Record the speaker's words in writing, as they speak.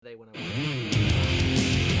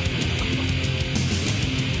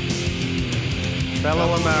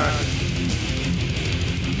fellow Americans,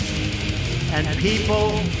 and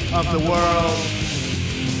people of the world,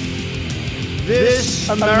 this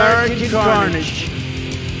American carnage,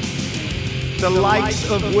 the likes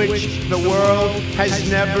of which the world has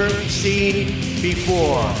never seen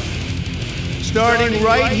before, starting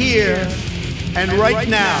right here and right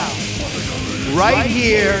now, right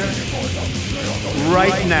here,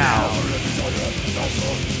 right now.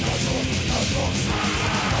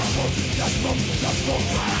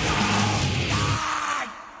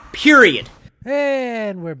 Period.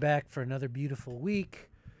 And we're back for another beautiful week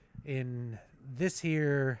in this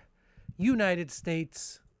here United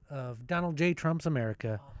States of Donald J. Trump's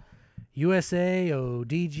America. USA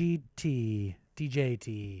ODGT,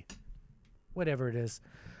 DJT, whatever it is.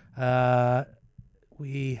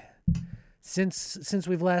 Since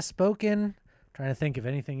we've last spoken, trying to think if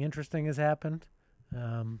anything interesting has happened.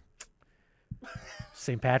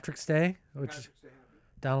 St. Patrick's Day, which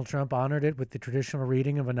Donald Trump honored it with the traditional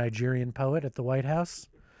reading of a Nigerian poet at the White House.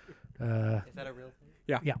 Is that a real thing?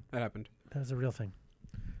 Yeah, that happened. That was a real thing.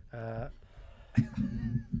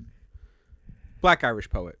 Black Irish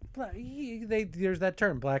poet. There's that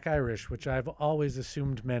term, Black Irish, which I've always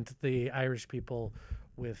assumed meant the Irish people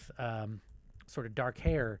with sort of dark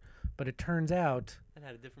hair. But it turns out It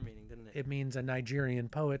had a different meaning, didn't it? it means a Nigerian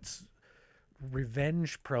poet's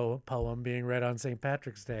revenge poem being read on St.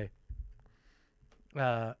 Patrick's Day.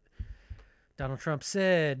 Donald Trump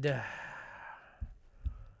said,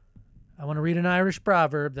 I want to read an Irish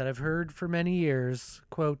proverb that I've heard for many years.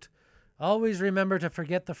 Quote, always remember to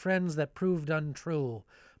forget the friends that proved untrue,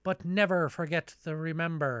 but never forget to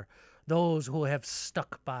remember those who have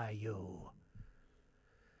stuck by you.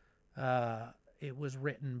 It was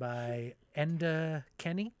written by Enda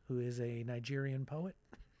Kenny, who is a Nigerian poet.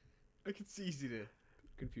 It's easy to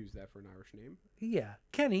confuse that for an Irish name. Yeah,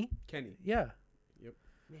 Kenny. Kenny. Yeah. Yep.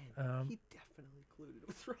 Man, he definitely colluded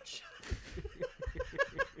with Russia.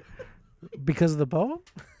 Because of the poem?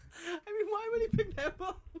 I mean, why would he pick that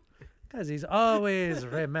up? Because he's always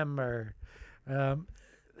remember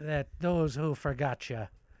that those who forgot you.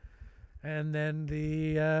 And then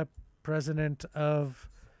the president of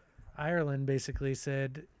Ireland basically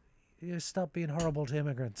said, "You stop being horrible to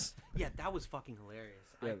immigrants." Yeah, that was fucking hilarious.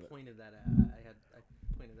 Yeah, I pointed that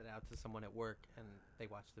out to someone at work, and they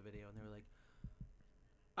watched the video, and they were like,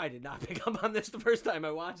 "I did not pick up on this the first time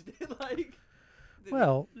I watched it." Like,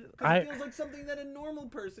 Well, it feels like something that a normal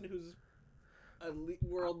person who's a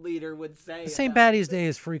world leader would say. St. Patty's Day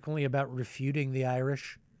is frequently about refuting the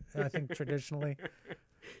Irish, I think, traditionally.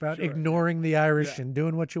 About ignoring the Irish and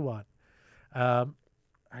doing what you want.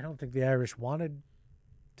 I don't think the Irish wanted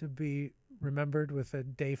to be remembered with a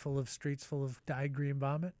day full of streets full of dyed green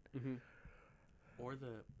vomit. Mm-hmm. Or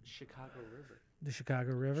the Chicago River. The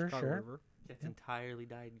Chicago River, sure. River. It's entirely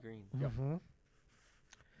dyed green. Mm-hmm.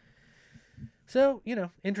 So,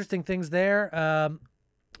 interesting things there.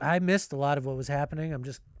 I missed a lot of what was happening. I'm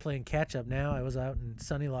just playing catch up now. I was out in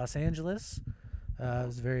sunny Los Angeles. It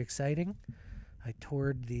was very exciting. I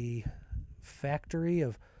toured the factory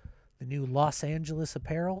of the new Los Angeles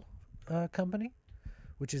Apparel company,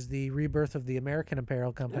 which is the rebirth of the American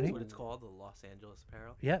Apparel Company. That's what it's called, the Los Angeles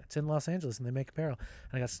Apparel. Yeah, it's in Los Angeles, and they make apparel.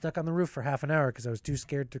 And I got stuck on the roof for half an hour because I was too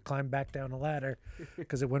scared to climb back down a ladder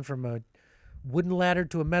because it went from a wooden ladder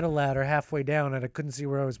to a metal ladder halfway down, and I couldn't see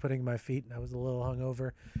where I was putting my feet, and I was a little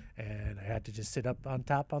hungover, and I had to just sit up on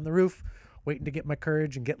top on the roof, waiting to get my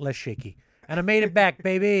courage and get less shaky. And I made it back,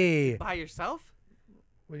 baby. By yourself?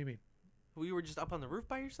 What do you mean? You were just up on the roof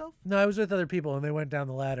by yourself? No, I was with other people, and they went down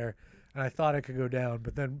the ladder, and I thought I could go down,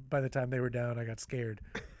 but then by the time they were down, I got scared.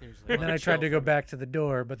 And then I tried to go back to the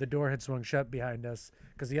door, but the door had swung shut behind us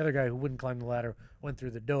because the other guy who wouldn't climb the ladder went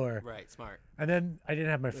through the door. Right, smart. And then I didn't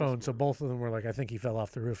have my phone, so both of them were like, I think he fell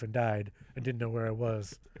off the roof and died and didn't know where I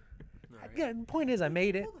was. Right. Yeah, the point is I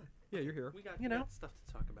made it. Yeah, you're here. We got stuff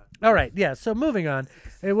to talk about. All right, yeah, so moving on.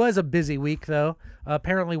 It was a busy week, though.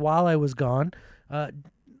 Apparently, while I was gone,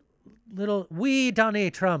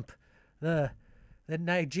 Donald Trump, the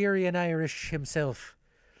Nigerian Irish himself,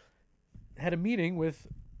 had a meeting with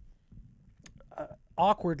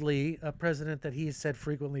awkwardly a president that he has said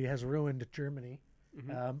frequently has ruined Germany,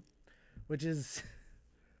 which is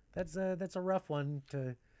that's a rough one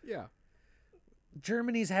to. Yeah.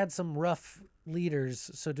 Germany's had some rough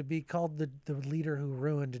leaders, so to be called the leader who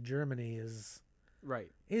ruined Germany is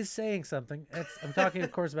saying something. I'm talking,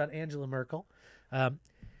 of course, about Angela Merkel.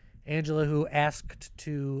 Angela, who asked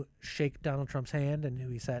to shake Donald Trump's hand and who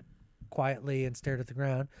he sat quietly and stared at the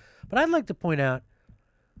ground. But I'd like to point out.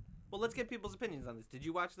 Well, let's get people's opinions on this. Did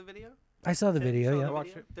you watch the video? I saw the video, yeah. I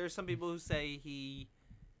watched it. There's some people who say he.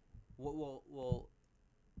 Well,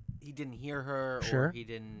 he didn't hear her, Sure. or he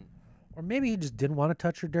didn't. Or maybe he just didn't want to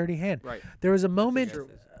touch her dirty hand. Right. There was a moment True.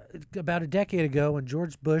 about a decade ago when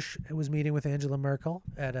George Bush was meeting with Angela Merkel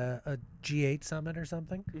at a G8 summit or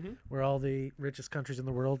something, where all the richest countries in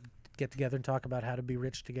the world get together and talk about how to be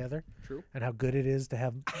rich together. True. And how good it is to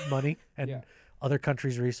have money and Yeah. other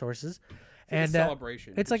countries' resources. It's like a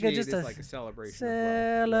celebration. It's like G8 just is a like a celebration.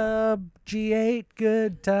 Of wealth. G8,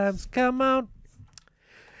 good times, come on.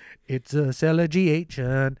 It's a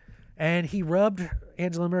celebration. And he rubbed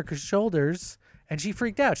Angela Merkel's shoulders, and she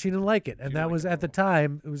freaked out. She didn't like it. And that was, at the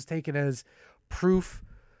time, it was taken as proof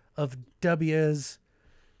of W's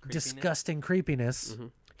disgusting creepiness.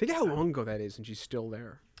 Think how long ago that is, and she's still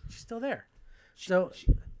there. She's still there.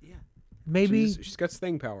 Yeah. Maybe She's got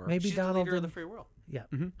staying power. maybe She's the Donald leader of the didn't- free world. Yeah.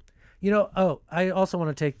 You know, I also want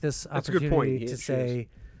to take this That's a good point. opportunity She to is. say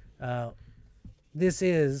this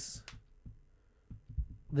is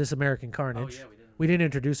This American Carnage. Oh, yeah, we didn't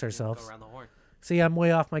introduce Go ourselves. around the horn. See, I'm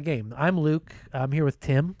way off my game. I'm Luke. I'm here with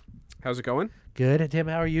Tim. How's it going? Good. Tim,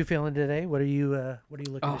 how are you feeling today? What are you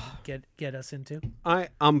looking to get us into?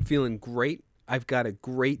 I'm feeling great. I've got a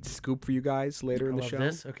great scoop for you guys later in I the love show.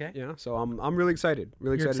 this. Okay. Yeah, so I'm really excited.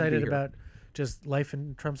 Really You're excited to excited be here. about just life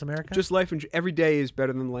in Trump's America? Just life, and every day is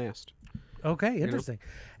better than the last. Okay, interesting.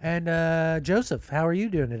 And Joseph, how are you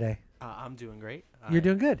doing today? I'm doing great. You're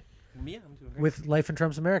doing good. Yeah, I'm doing great. With life in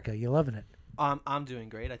Trump's America. You loving it? I'm doing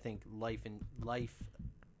great. I think life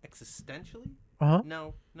existentially. Uh-huh.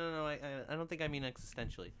 No. I don't think I mean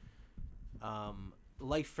existentially.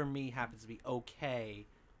 Life for me happens to be okay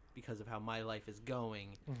because of how my life is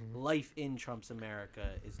going. Life in Trump's America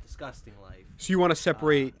is disgusting life. So you want to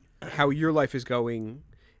separate how your life is going.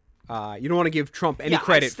 You don't want to give Trump any Yeah,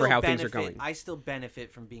 credit for how things are going. I still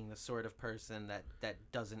benefit from being the sort of person that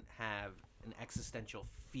doesn't have an existential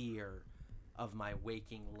fear of my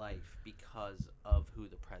waking life because of who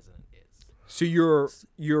the president is. So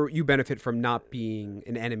you benefit from not being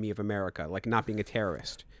an enemy of America, like not being a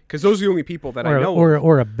terrorist, because those are the only people that I know.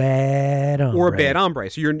 Or a bad hombre. Or a bad hombre.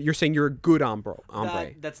 So you're saying you're a good hombre.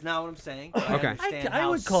 That's not what I'm saying. Okay. I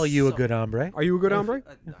would call you a good hombre. Are you a good hombre?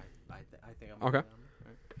 I think I'm Okay. a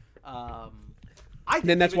good hombre. I think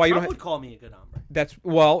Then that's even why you Trump don't would call me a good hombre.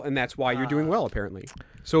 That's why you're doing well apparently.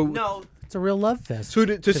 So No, It's a real love fest. So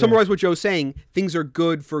to summarize what Joe's saying, things are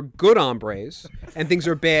good for good hombres, and things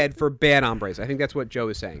are bad for bad hombres. I think that's what Joe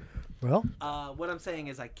is saying. Well, what I'm saying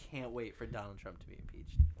is I can't wait for Donald Trump to be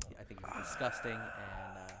impeached. I think he's disgusting,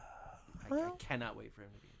 and I cannot wait for him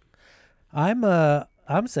to be impeached.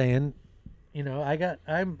 I'm saying,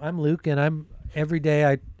 I'm Luke, and every day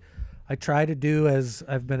I try to do as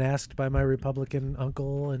I've been asked by my Republican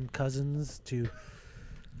uncle and cousins to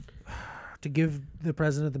give the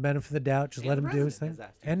president the benefit of the doubt, just And let the him do his thing. president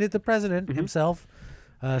has asked you. And the president himself,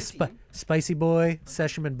 Spicy Boy,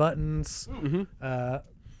 Session Buttons.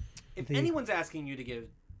 If anyone's asking you to give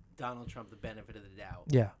Donald Trump the benefit of the doubt,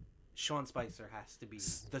 Yeah, Sean Spicer has to be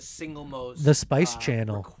the single most The Spice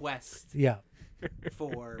Channel. request yeah.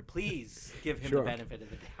 for please give him Sure. the benefit of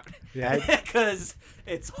the doubt. Yeah, Because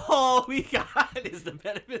it's all we got is the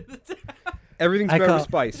benefit of the doubt. Everything's better with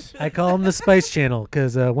spice. I call him the Spice Channel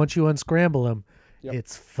because once you unscramble him, Yep.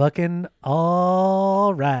 it's fucking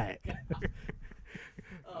all right.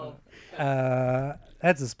 Oh,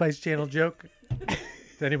 That's a Spice Channel joke.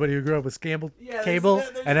 To anybody who grew up with cable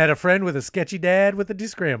there's- and had a friend with a sketchy dad with a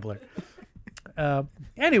descrambler.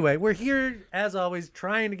 Anyway, we're here, as always,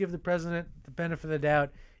 trying to give the president the benefit of the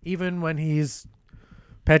doubt, even when he's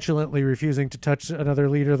petulantly refusing to touch another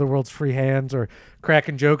leader of the world's free hands or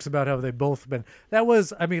cracking jokes about how they've both been. That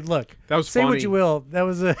was, I mean, look, That was say what funny. you will. That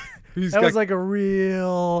was a He's that was got- like a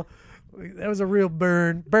real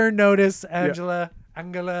burn notice, Angela.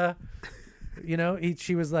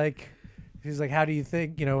 She was like, how do you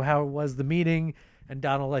think, how was the meeting? And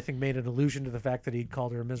Donald, I think, made an allusion to the fact that he'd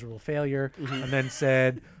called her a miserable failure, and then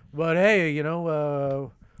said, but hey,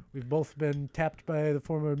 we've both been tapped by the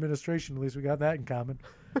former administration. At least we got that in common.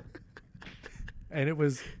 And it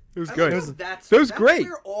was good. That's That was great.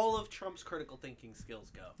 where all of Trump's critical thinking skills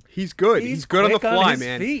go. He's good. He's He's good on the quick on fly, his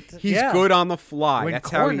man. feet. He's Yeah. good on the fly. when That's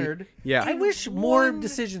cornered. how he. Yeah. I wish more One-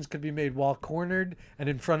 decisions could be made while cornered and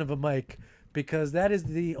in front of a mic, because that is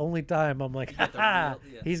the only time I'm like, got the ha,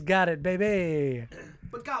 real- yeah. he's got it, baby.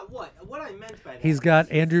 But got what? What I meant by that He's was got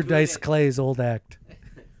he's Andrew good Dice at- Clay's old act.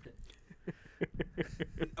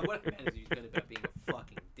 What I meant is he's good about being a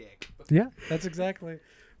fucking dick. Yeah, that's exactly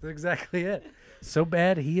it. So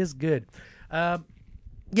bad he is good. But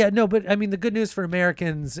I mean, the good news for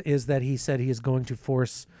Americans is that he said he is going to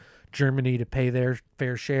force Germany to pay their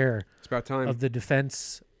fair share It's about time. of the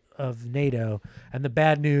defense of NATO, and the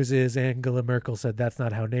bad news is Angela Merkel said that's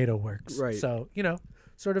not how NATO works. Right. So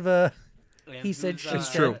sort of a And he said who's, she It's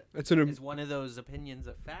said. true. It's Is one of those opinions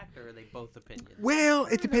a fact, or are they both opinions? Well,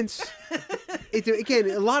 it depends. Again,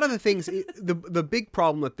 a lot of the things. The big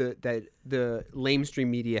problem that the lamestream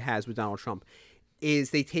media has with Donald Trump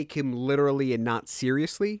is they take him literally and not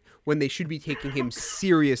seriously when they should be taking him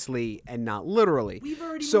seriously and not literally. We've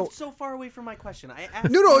already moved so far away from my question. I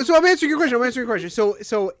asked No. So I'm answering your question.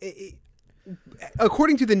 So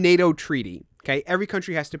according to the NATO treaty, okay, every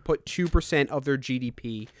country has to put 2% of their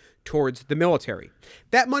GDP towards the military.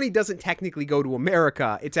 That money doesn't technically go to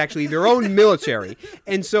America. It's actually their own military.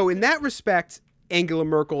 And so in that respect, Angela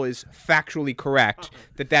Merkel is factually correct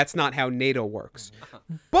that that's not how NATO works.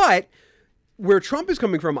 But where Trump is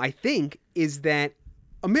coming from, I think, is that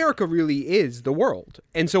America really is the world.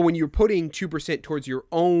 And so when you're putting 2% towards your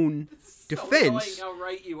own defense how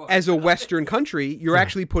right you are. as a Western country, you're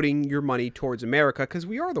actually putting your money towards America because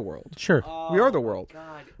we are the world. Sure. We are the world.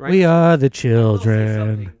 God. Right? We are the I will say children.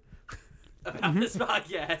 something about this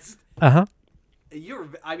podcast. Uh-huh.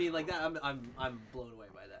 I mean, like that. I'm blown away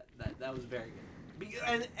by that. That was very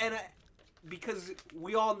good. Because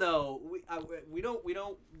we all know we don't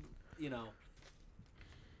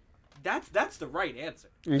That's the right answer.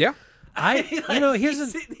 Yeah.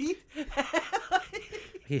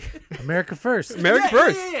 Here's America first. America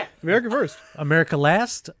first. Yeah. America first. America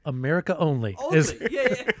last. America only.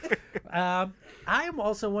 Yeah. I am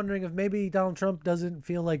also wondering if maybe Donald Trump doesn't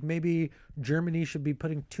feel like maybe Germany should be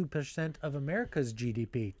putting 2% of America's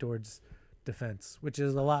GDP towards defense, which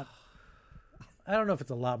is a lot. I don't know if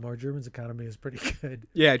it's a lot more. Germany's economy is pretty good.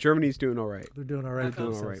 Yeah, Germany's doing all right. They're doing all right.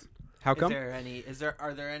 Doing all right. How come?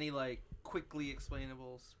 Are there any like quickly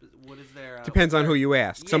explainable? What is there? Depends on who you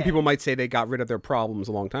ask. Some Yeah. people might say they got rid of their problems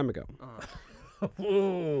a long time ago.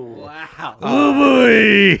 Wow. Oh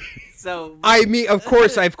boy! So I mean, of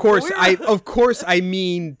course, I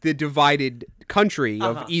mean the divided country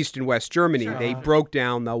of East and West Germany. Sure. They broke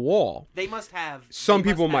down the wall. they must have. Some they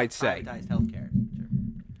must people have might say. privatized healthcare.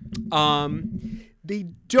 They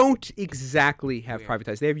don't exactly have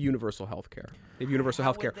privatized. They have universal health care. They have universal How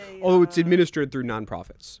health care, would they, although it's administered through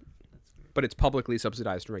nonprofits. But it's publicly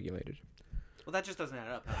subsidized and regulated. Well, that just doesn't add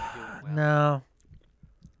up. How they're doing well. No.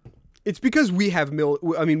 It's because we have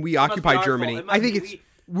we occupy our Germany. fault. It I must think be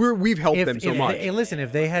we've helped them so much. Listen,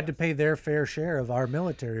 if they had to pay their fair share of our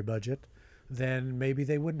military budget, then maybe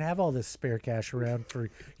they wouldn't have all this spare cash around for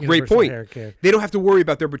Great universal point. healthcare. They don't have to worry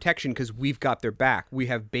about their protection because we've got their back. We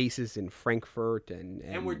have bases in Frankfurt and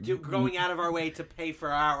And we're going out of our way to pay for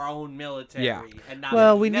our own military. Yeah. And not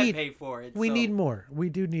Well, making we them need pay for it. we so- need more. We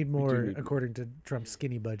do need more, need- according to Trump's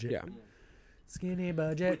skinny budget. Yeah. Skinny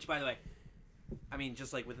budget. Which, by the way, I mean,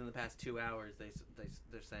 just like within the past 2 hours,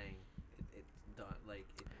 they're saying it's done. Like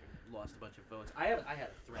it lost a bunch of votes. I had a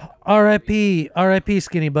thread. R.I.P.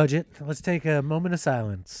 Skinny budget. Let's take a moment of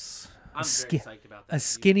silence. I'm very excited about that. A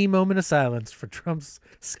skinny moment of silence for Trump's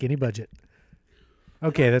skinny budget.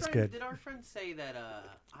 Okay, that's good. Did our friend say that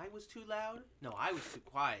I was too loud? No, I was too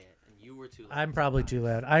quiet, and you were too loud. I'm probably too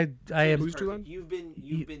loud. I am. Who's too loud? You've been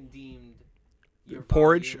deemed your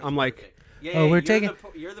Porridge? volume is I'm like- perfect. Yeah, Oh, we're you're taking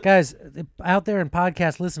you're the guys out there in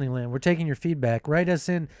podcast listening land. We're taking your feedback. Write us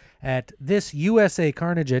in at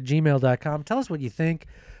thisUSACarnage@gmail.com. Tell us what you think.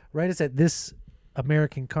 Write us at this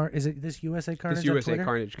American Carnage. Is it this USA Carnage? This on USA Twitter?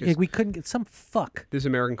 Carnage, 'cause- Yeah, we couldn't get some fuck. This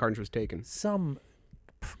American Carnage was taken. Some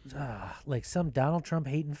Donald Trump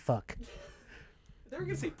hating fuck. They were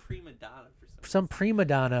gonna say prima donna for some. Some prima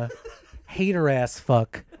donna hater ass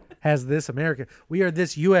fuck has this American. We are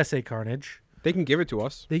this USA Carnage. They can give it to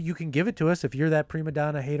us. That you can give it to us if you're that prima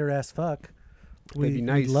donna hater ass fuck. That'd be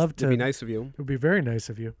nice. We'd love to. That'd be nice of you. It would be very nice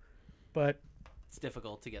of you. But It's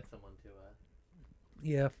difficult to get someone to.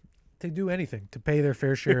 yeah, to do anything, to pay their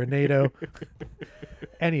fair share of NATO,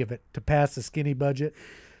 any of it, to pass a skinny budget.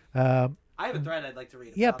 I have a thread I'd like to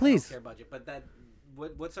read. Yeah, about please. The healthcare budget,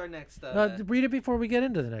 but what's our next? Read it before we get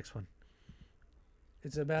into the next one.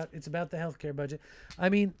 It's about the healthcare budget. I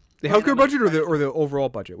mean, The healthcare budget or the overall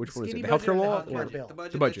budget? Which one is it? Skinny The healthcare budget or law the or healthcare bill? The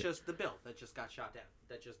budget. The budget. That's just the bill that just got shot down.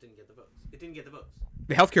 That just didn't get the votes. It didn't get the votes.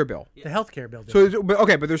 the healthcare bill? the healthcare bill. So,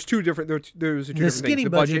 but there's two different. There's two the different skinny things. The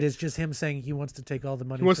budget is just him saying he wants to take all the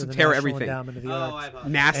money. He wants for to the tear National everything. Endowment of the Oh, Arts. I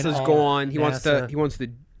apologize. NASA's And gone. He wants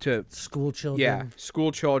NASA. to School children. yeah,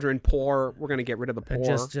 school children, poor. We're gonna get rid of the And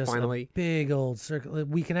poor just finally. a big old circle.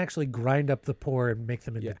 We can actually grind up the poor and make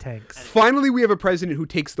them into Yeah. tanks. Finally, we have a president who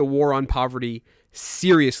takes the war on poverty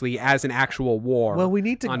seriously as an actual war. Well, we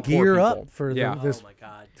need to on poor gear people. up for Yeah. this Oh my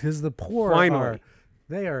God. because the poor Finally. are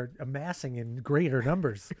They are amassing in greater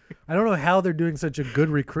numbers. I don't know how they're doing such a good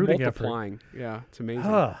recruiting effort. Multiplying. Yeah, it's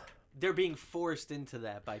amazing. They're being forced into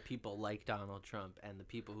that by people like Donald Trump and the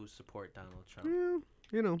people who support Donald Trump. Yeah,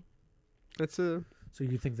 you know, that's a. So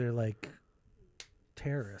you think they're like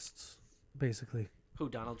terrorists, basically? Who,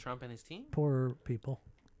 Donald Trump and his team? Poor people.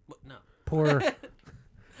 What? No. Poor.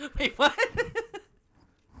 Wait, what?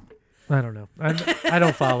 I don't know. I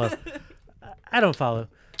don't follow. I don't follow.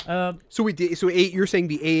 So you're saying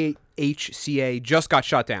the AHCA just got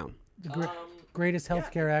shut down? The greatest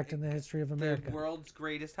healthcare act in the history of The America. world's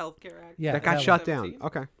greatest healthcare act? Yeah, That got that shut one. down.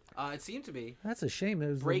 Okay. It seemed to be. That's a shame. It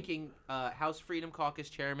was Breaking House Freedom Caucus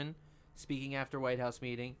chairman, speaking after White House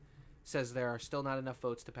meeting, says there are still not enough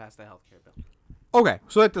votes to pass the healthcare bill. Okay,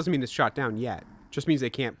 so that doesn't mean it's shot down yet. Just means they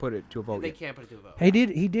can't put it to a vote They yet. can't put it to a vote.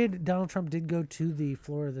 He did. Donald Trump did go to the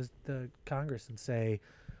floor of the Congress and say,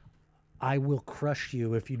 "I will crush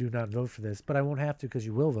you if you do not vote for this, but I won't have to because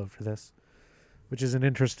you will vote for this," which is an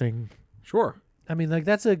interesting. Sure. I mean, like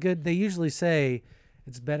that's a good. They usually say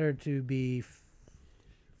it's better to be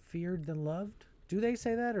feared than loved. Do they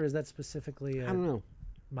say that, or is that specifically a I don't know.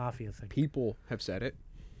 mafia thing? People have said it.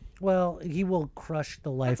 Well, he will crush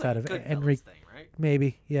the life That's like out of a Goodfellas Henry. thing, right?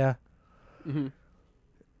 Maybe, yeah. Mm-hmm.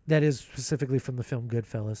 That is specifically from the film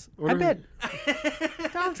Goodfellas. I Wonder-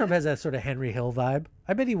 bet Donald Trump has that sort of Henry Hill vibe.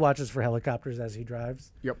 I bet he watches for helicopters as he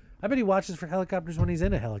drives. Yep. I bet he watches for helicopters when he's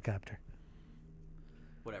in a helicopter.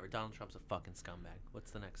 Whatever. Donald Trump's a fucking scumbag.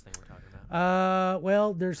 What's the next thing we're talking about?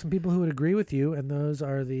 Well, there's some people who would agree with you, and those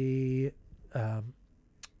are the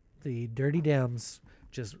Dirty Dems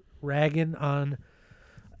just ragging on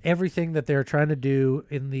everything that they're trying to do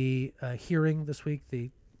in the hearing this week, the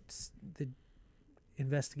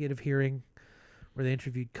investigative hearing where they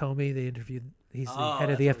interviewed Comey. He's the head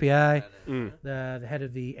of the FBI, the head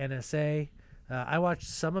of the NSA. I watched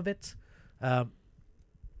some of it.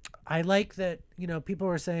 I like that, people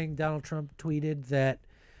were saying Donald Trump tweeted that,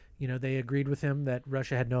 they agreed with him that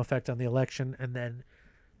Russia had no effect on the election. And then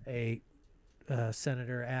a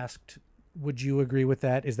senator asked, would you agree with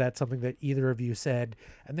that? Is that something that either of you said?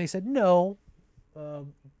 And they said, no,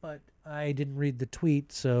 but I didn't read the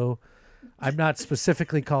tweet. So I'm not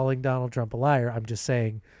specifically calling Donald Trump a liar. I'm just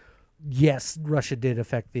saying, yes, Russia did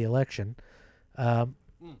affect the election. How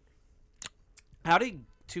did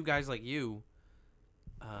two guys like you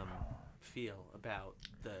feel about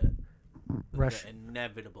the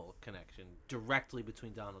inevitable connection directly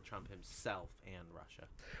between Donald Trump himself and Russia?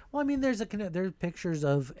 Well, I mean, there's pictures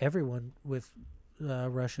of everyone with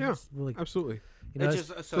Russians. Yeah, Really, absolutely.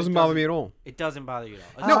 Doesn't bother me at all. It doesn't bother you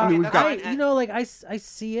at all. No, I mean, we've got- I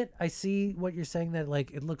see it. I see what you're saying, that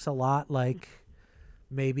like it looks a lot like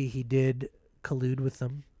maybe he did collude with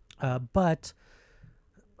them, but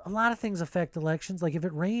a lot of things affect elections. Like if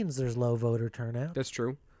it rains, there's low voter turnout. That's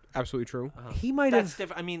true. Absolutely true. He might That's have.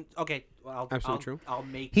 different. I mean, okay. Well, Absolutely true. I'll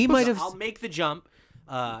make. He might have- I'll make the jump.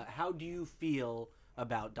 How do you feel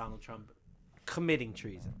about Donald Trump committing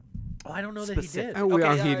treason? Oh, I don't know that he Specific. did. Oh,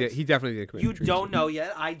 Okay, he did. He definitely did commit You treason. don't know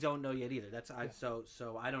yet. I don't know yet either.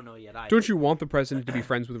 So I don't know yet either. Don't you want the president to be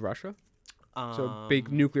friends with Russia? It's a big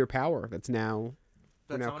Um, nuclear power that's now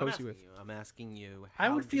we're That's now not what I'm cozy asking with. you. I'm asking you. I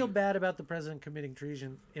how would do feel you- bad about the president committing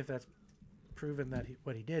treason if that's proven that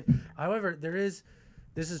what he did. However, this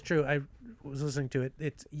is true. I was listening to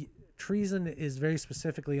it. Treason is very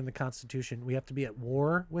specifically in the Constitution. We have to be at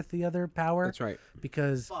war with the other power. That's right.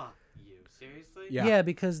 Because Fuck you. Seriously? Yeah.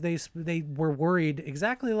 because they were worried,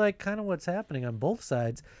 exactly like kind of what's happening on both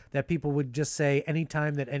sides, that people would just say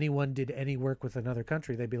anytime that anyone did any work with another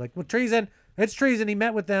country, they'd be like, well, treason. It's treason. He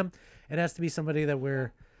met with them. It has to be somebody that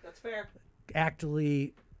we're That's fair.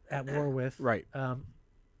 actively at war with. Right.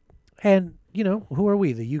 And, who are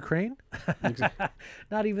we? The Ukraine?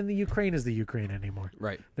 Not even the Ukraine is the Ukraine anymore.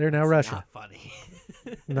 Right. They're now Russia. Not funny.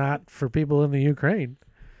 Not for people in the Ukraine.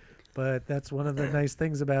 But that's one of the nice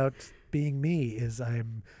things about being me is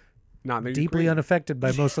I'm Not in the deeply Ukraine. unaffected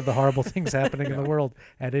by most of the horrible things happening in the world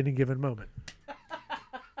at any given moment.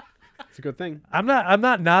 It's a good thing. I'm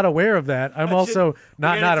not aware of that. I'm also We're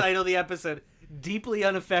gonna not title the episode "Deeply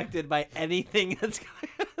Unaffected by Anything That's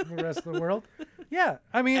Going on the rest of the world. Yeah,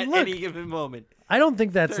 I mean, at look, any given moment." I don't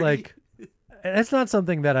think that's 30. like that's not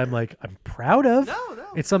something that I'm proud of. No.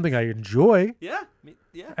 It's something I enjoy Yeah.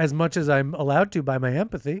 as much as I'm allowed to by my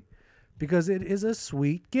empathy, because it is a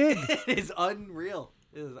sweet gig. It is unreal.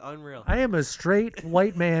 It is unreal. I am a straight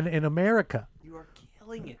white man in America. You are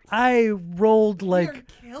killing it. I rolled You are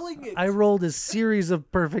killing it. I rolled a series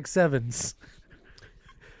of perfect sevens.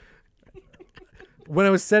 When I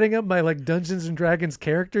was setting up my Dungeons and Dragons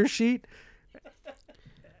character sheet,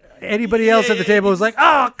 anybody else at the table was like,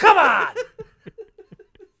 "Oh, come on!"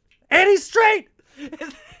 and he's straight, and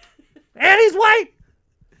he's white,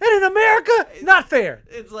 and in America, not fair.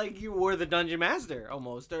 It's like you were the dungeon master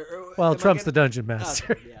almost. Well, am I Trump's the getting- dungeon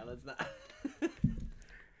master. Okay, yeah, let's not.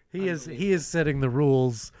 He is setting the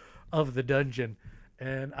rules of the dungeon,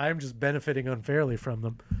 and I'm just benefiting unfairly from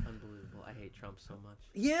them. Unbelievable. I hate Trump so much.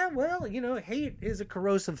 Yeah, well, hate is a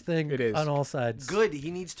corrosive thing. It is. On all sides. Good.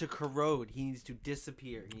 He needs to corrode. He needs to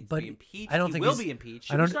disappear. He needs But to be impeached. I don't he think will he's- be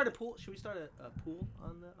impeached. I Should we don't- start a pool? Should we start a pool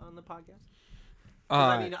on the podcast?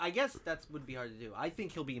 'Cause, I mean, I guess that would be hard to do. I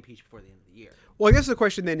think he'll be impeached before the end of the year. Well, I guess the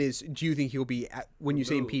question then is, do you think he'll be, when you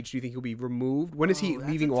say Removed. impeached, do you think he'll be removed? When is he that's a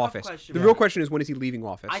leaving tough office? question, The man. real question is, when is he leaving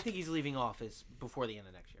office? I think he's leaving office before the end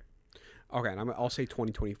of next year. Okay, and I'll say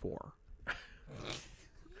 2024.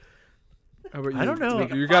 How about I don't know.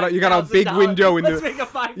 You got a big window in Let's the. make a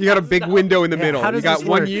 $5,000. You got a big window in the Yeah, middle. how You does got this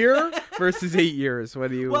 1 work? year versus 8 years. What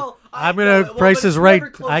do you? Well, I'm gonna Price is Right.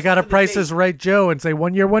 I got to Price is Right Joe and say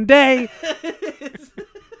 1 year, 1 day,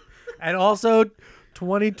 and also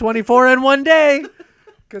 2024 and 1 day.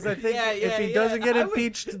 Because I think if he doesn't get I would-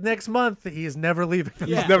 impeached next month, he is never leaving. He's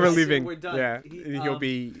Yeah, never we're leaving. done. Yeah, He- he'll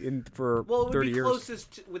be in for Well, it would 30 be years.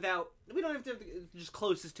 closest without. We don't have to just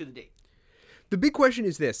closest to the date. The big question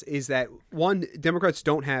is this: is that one, Democrats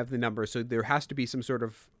don't have the numbers, so there has to be some sort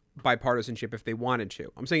of bipartisanship if they wanted to.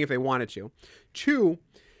 I'm saying if they wanted to. Two,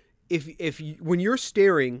 if you, when you're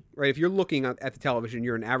staring, right, if you're looking at the television,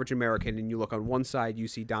 you're an average American, and you look on one side, you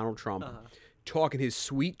see Donald Trump talking his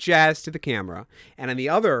sweet jazz to the camera, and on the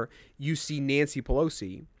other, you see Nancy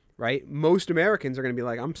Pelosi. Right, most Americans are going to be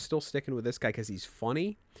like, I'm still sticking with this guy because he's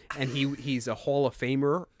funny, and he's a Hall of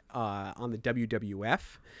Famer on the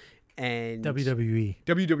WWF. And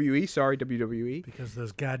WWE. Sorry, WWE. Because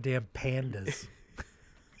those goddamn pandas.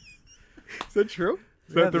 Is that true?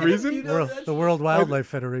 Is that the reason? You know, that's The World Wildlife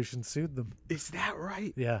Federation sued them. Is that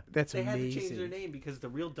right? Yeah. That's They amazing. had to change their name because the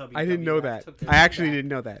real WWF I didn't know that. took their I name actually back. didn't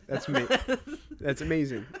know that. That's that's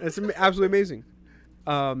amazing. That's absolutely amazing.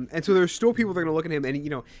 And so there's still people that are going to look at him, and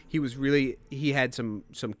he had some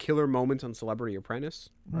killer moments on Celebrity Apprentice,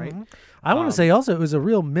 right? I want to say also it was a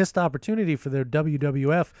real missed opportunity for the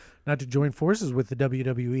WWF not to join forces with the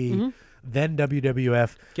WWE, then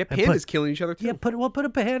WWF. Get and pandas killing each other too. Yeah, put a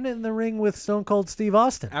panda in the ring with Stone Cold Steve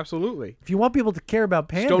Austin. Absolutely. If you want people to care about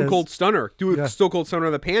pandas, Stone Cold Stunner. Do Yeah. a Stone Cold Stunner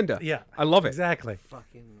of the panda. Yeah, I love it. exactly.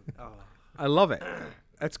 Fucking. Oh. I love it.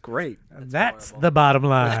 That's great. That's horrible. the bottom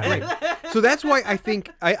line. So that's why I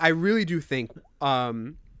think I really do think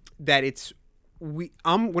that it's when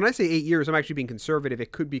I say 8 years, I'm actually being conservative.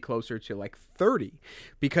 It could be closer to like 30,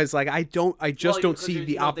 because like I just don't Because see you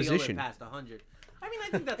the don't think he'll live opposition. Past 100. I mean, I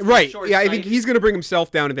think that's Right? Short Yeah, I think he's gonna bring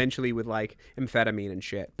himself down eventually with like amphetamine and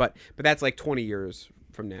shit. But that's like 20 years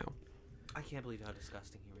from now. I can't believe how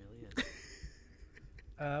disgusting he really is.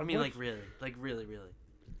 I mean, like really.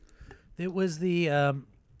 It was the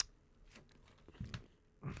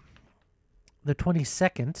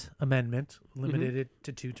 22nd Amendment limited it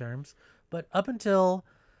to 2 terms, but up until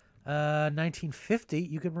 1950,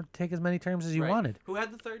 you could take as many terms as you Right. wanted. Who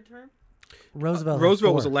had the third term? Roosevelt. had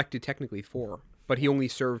Roosevelt was 4. elected technically 4, but he only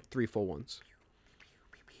served 3 full ones.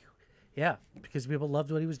 Yeah, because people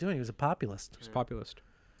loved what he was doing. He was a populist. He was populist,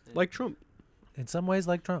 like Trump. In some ways,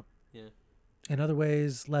 like Trump. Yeah. In other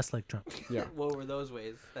ways, less like Trump. Yeah. What were those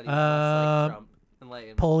ways that he was less like Trump? Enlighten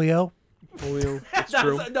me. Polio. Polio. It's That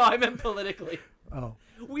true. was- no, I meant politically. Oh,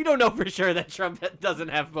 We don't know for sure that Trump doesn't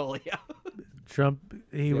have polio. Trump.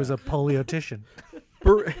 He was a poliotician.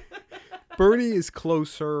 Bernie is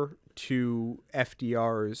closer to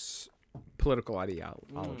FDR's political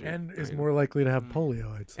ideology, And is more likely to have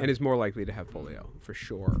polio, I'd say. and is more likely to have polio for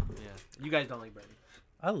sure. Yeah. You guys don't like Bernie.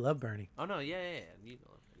 I love Bernie. Oh no, yeah.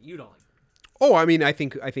 You don't like Bernie. Oh, I mean, I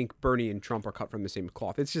think Bernie and Trump are cut from the same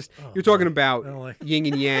cloth. It's just you're talking about I don't like- yin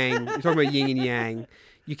and yang. You're talking about yin and yang.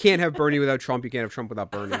 You can't have Bernie without Trump. You can't have Trump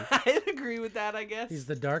without Bernie. I agree with that, I guess. He's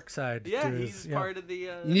the dark side. yeah, to he's his, yeah. part of the...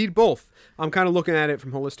 You need both. I'm kind of looking at it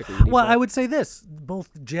from holistically. You need Well, both. I would say this: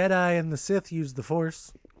 both Jedi and the Sith use the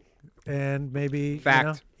Force, and maybe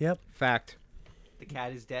Fact. Yep. Fact. The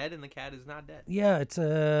cat is dead and the cat is not dead. Yeah, it's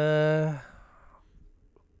a.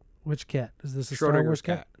 Which cat is this? A Star Schrodinger's Wars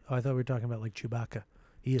cat? cat. Oh, I thought we were talking about like Chewbacca.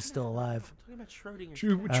 He is still alive. I'm talking about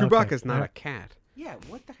Schrodinger. Chewbacca's okay. not Yeah. a cat. Yeah,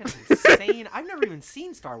 what the hell is insane? I've never even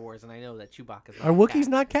seen Star Wars, and I know that Chewbacca's not Are a Wookiees cat.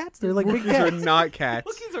 not cats? They're like big Wookiees are cats. not cats.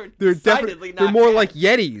 Wookiees are They're decidedly they're not more cats. like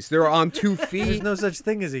Yetis. They're on 2 feet. There's no such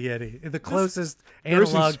thing as a Yeti. The closest There's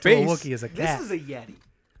some analog to a space. Wookiee is a cat. This is a Yeti.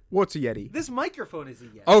 What's a Yeti? This microphone is a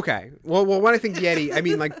Yeti. Okay. Well, when I think Yeti, I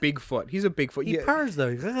mean like Bigfoot. He's a Bigfoot. He Yeah. purrs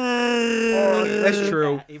though. That's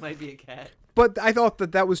true. He might be a cat. But I thought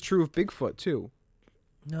that was true of Bigfoot too.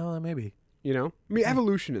 No, maybe. You know, I mean,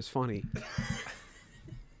 evolution is funny.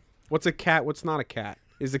 What's a cat? What's not a cat?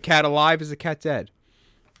 Is the cat alive? Is the cat dead?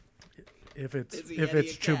 If it's Is the if Yeti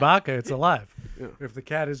it's a cat? Chewbacca, it's alive. Yeah. If the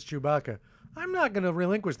cat is Chewbacca, I'm not going to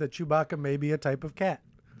relinquish that Chewbacca may be a type of cat.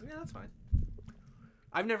 Yeah, that's fine.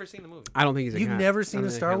 I've never seen the movie. I don't think he's a You've cat. never I seen don't a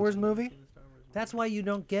think Star it Wars counts. movie? That's why you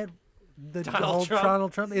don't get the Donald whole Trump.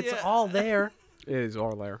 Donald Trump. It's Yeah. all there. It is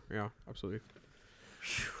all there. Yeah, absolutely.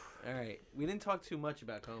 All right, we didn't talk too much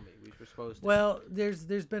about Comey. We were supposed to. Well, there's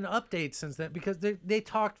been updates since then because they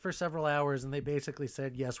talked for several hours and they basically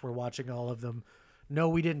said, yes, we're watching all of them. No,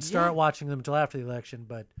 we didn't start watching them until after the election,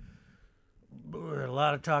 but a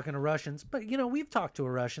lot of talking to Russians. But, you know, we've talked to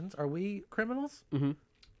Russians. Are we criminals?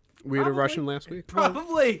 We had a Probably. Russian last week.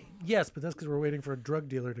 Probably. Yes, but that's because we're waiting for a drug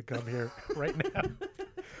dealer to come here right now.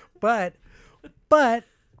 But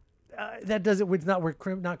that doesn't. It's not we're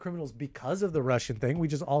not criminals because of the Russian thing. We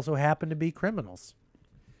just also happen to be criminals.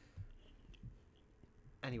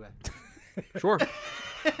 Anyway, Sure.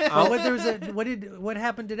 What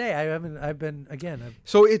happened today? I've been again.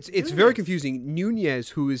 So it's very confusing. Nunez,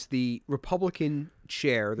 who is the Republican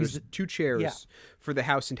chair, there's two chairs yeah. for the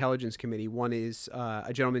House Intelligence Committee. One is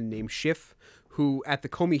a gentleman named Schiff, who at the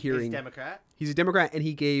Comey hearing, he's he's a Democrat. a Democrat, and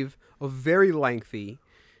he gave a very lengthy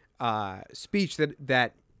speech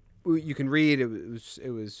that you can read.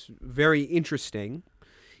 It was very interesting,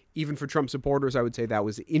 even for Trump supporters. I would say that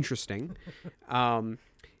was interesting.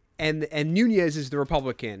 And Nunez is the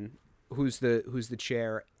Republican who's the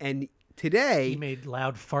chair. And today He made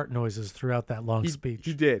loud fart noises throughout that long speech.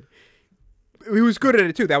 he did. He was good at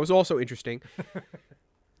it too. That was also interesting.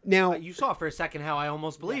 Now You saw for a second how I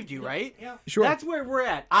almost believed you, right? Yeah. Sure. That's where we're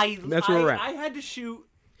at. That's where we're at. I had to shoot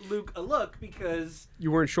Luke a look because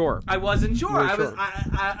you weren't sure. I wasn't sure. weren't I was sure.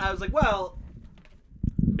 I was like, well,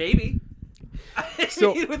 maybe.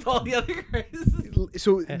 So- with all the other guys.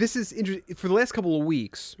 So this is interesting. For the last couple of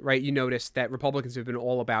weeks, right, you noticed that Republicans have been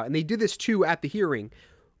all about, and they did this too at the hearing,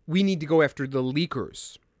 we need to go after the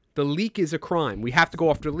leakers. The leak is a crime. We have to go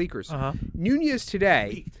after the leakers. Uh-huh. Nunez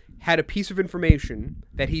today had a piece of information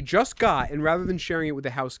that he just got, and rather than sharing it with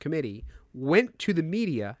the House committee, went to the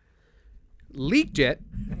media, leaked it,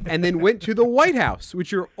 and then went to the White House,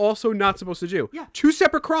 which you're also not supposed to do. Yeah. Two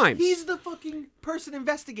separate crimes. He's the fucking person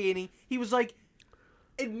investigating. He was like,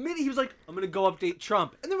 I'm gonna go update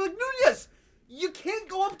Trump, and they were like, Nunez, you can't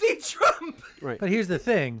go update Trump. right. But here's the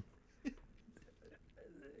thing: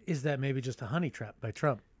 is that maybe just a honey trap by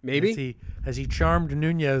Trump? Maybe. Has he charmed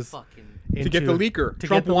Nunez Fucking. To get the leaker. To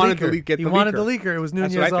Trump get the wanted leaker. to get he the wanted leaker. the leaker. It was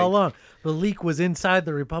That's Nunez what I all think. along. The leak was inside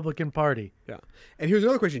the Republican Party. Yeah. And here's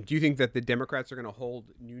another question. Do you think that the Democrats are going to hold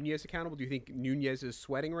Nunez accountable? Do you think Nunez is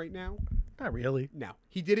sweating right now? Not really. No.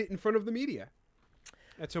 He did it in front of the media.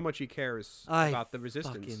 That's how much he cares about the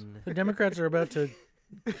resistance. Fucking. The Democrats are about to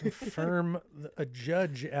confirm a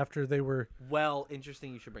judge after they were. Well,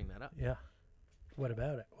 interesting. You should bring that up. Yeah. What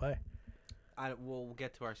about it? Why? We'll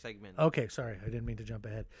get to our segment. Okay, sorry, I didn't mean to jump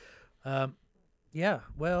ahead. Yeah,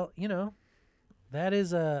 well, you know,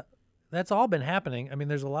 that's all been happening. I mean,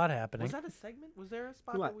 there's a lot happening. Was that a segment? Was there a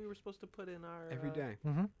spot What? that we were supposed to put in our Every day.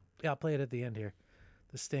 Mm-hmm. Yeah, I'll play it at the end here.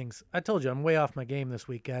 The stings. I told you I'm way off my game this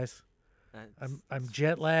week, guys. I'm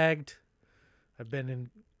jet lagged. I've been in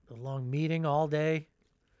a long meeting all day.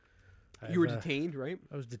 You were detained, right?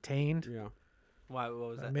 I was detained. Yeah. Why? What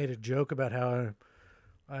was I that? made a joke about how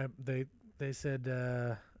they said,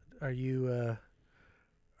 "Are you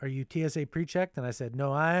TSA pre-checked?" And I said,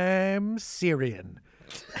 "No, I'm Syrian."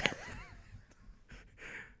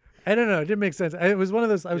 I don't know. It didn't make sense. It was one of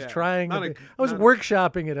those. I was Yeah, trying. not I a- was not a-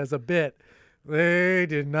 workshopping it as a bit. They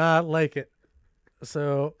did not like it.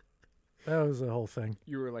 So that was the whole thing.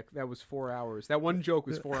 You were like, that was 4 hours. That one joke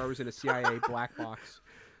was 4 hours in a CIA black box,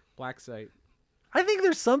 black site. I think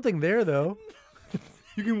there's something there though.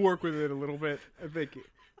 You can work with it a little bit. I think.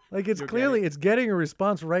 Like it's You'll get clearly it. it's getting a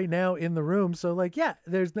response right now in the room. So like yeah,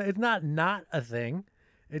 it's not a thing.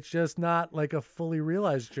 It's just not like a fully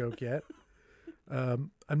realized joke yet.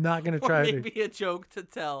 I'm not gonna Or try maybe to. a joke to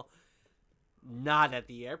tell. Not at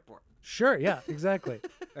the airport. Sure, yeah, exactly.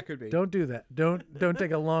 That could be. Don't do that. Don't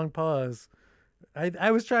take a long pause.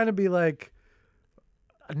 I was trying to be like,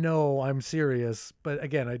 no, I'm serious, but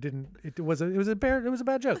again, I didn't. It was a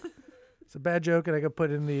bad joke. It's a bad joke, and I got put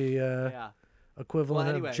in the Yeah, equivalent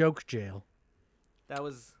Well, anyway. of joke jail. that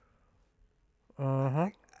was Uh-huh.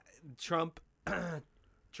 Trump.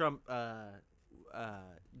 Trump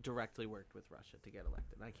directly worked with Russia to get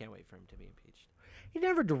elected. I can't wait for him to be impeached. He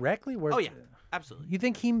never directly worked. Oh yeah, absolutely. You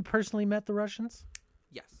think he personally met the Russians?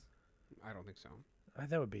 Yes. I don't think so.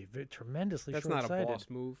 That would be tremendously That's not short-sighted. a boss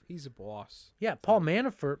move. He's a boss. Yeah, Paul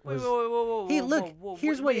Manafort was.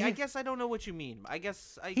 Here's what I guess I don't know what you mean. I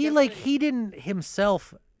guess he didn't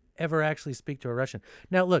himself ever actually speak to a Russian.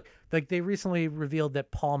 Now look, like they recently revealed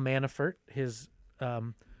that Paul Manafort, his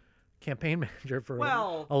campaign manager for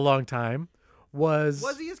a long time, was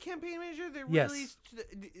he his campaign manager? Yes.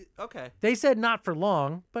 Okay. They said not for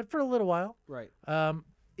long, but for a little while. Right.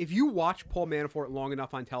 If you watch Paul Manafort long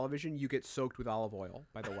enough on television, you get soaked with olive oil,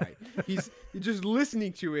 by the way. He's just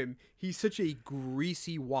listening to him. He's such a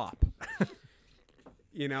greasy wop.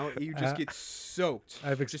 You just get soaked.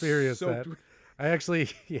 I've experienced that. I actually,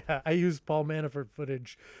 I use Paul Manafort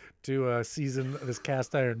footage to season this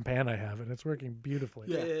cast iron pan I have, and it's working beautifully.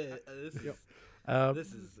 This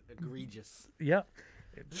is egregious. Yep.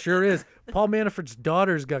 It sure is. Paul Manafort's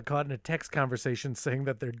daughters got caught in a text conversation saying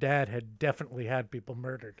that their dad had definitely had people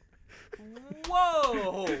murdered.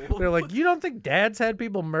 Whoa! They're like, you don't think dad's had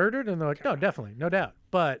people murdered? And they're like, no, definitely, no doubt.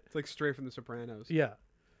 But it's like straight from The Sopranos. Yeah.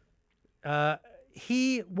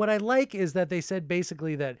 What I like is that they said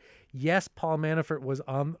basically that, yes, Paul Manafort was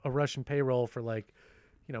on a Russian payroll for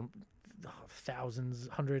thousands,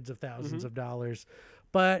 hundreds of thousands of dollars,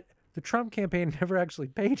 but the Trump campaign never actually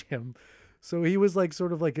paid him. So he was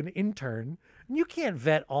sort of like an intern. And you can't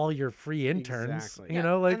vet all your free interns. Exactly.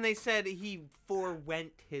 And they said he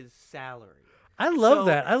forwent his salary. I love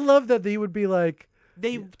that. I love that they would be like...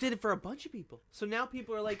 They did it for a bunch of people. So now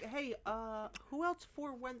people are like, hey, who else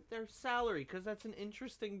forewent their salary? Because that's an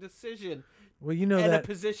interesting decision. Well, and a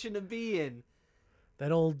position to be in.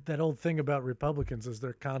 That old thing about Republicans is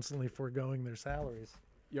they're constantly foregoing their salaries.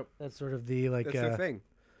 Yep. That's sort of the that's the thing.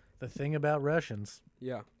 The thing about Russians.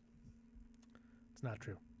 Yeah. It's not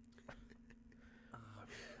true. Oh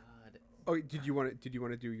God. Oh, did you want to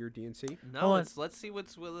do your DNC? No, let's see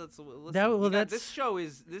what's this show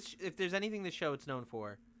is this. If there's anything this show it's known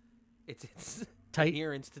for, it's tight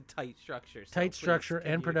adherence to tight structure. So tight structure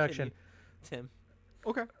and production. Tim.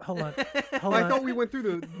 Okay. Hold on. I thought we went through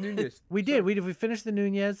the Nunez. We did. We finished the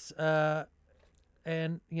Nunez, and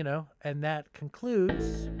that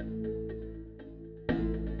concludes.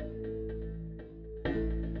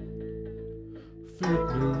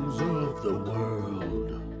 Fake news of the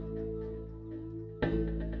world.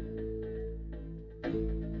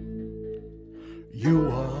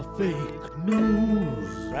 You are fake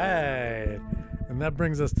news. Right. And that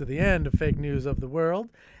brings us to the end of Fake News of the World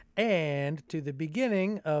and to the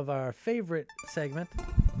beginning of our favorite segment.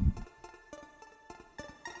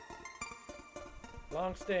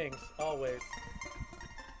 Long stings, always.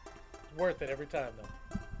 It's worth it every time, though.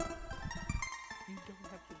 You don't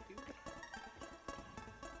have to do that.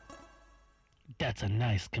 That's a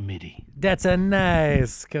nice committee. That's a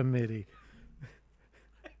nice committee.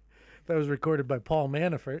 That was recorded by Paul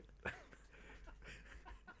Manafort.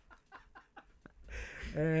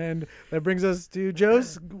 And that brings us to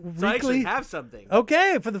Joe's weekly. So I actually have something.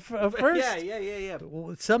 Okay, for the first. Yeah.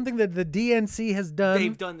 Something that the DNC has done.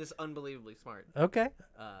 They've done this unbelievably smart. Okay.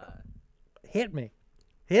 Hit me.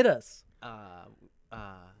 Hit us.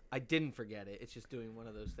 I didn't forget it. It's just doing one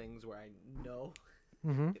of those things where I know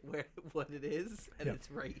what it is, and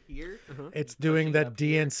it's right here. It's doing that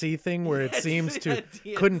DNC thing where it seems to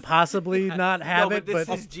DNC. couldn't possibly not have it. This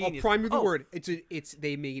But is genius. I'll prime you the word. It's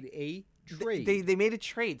they made a trade. They made a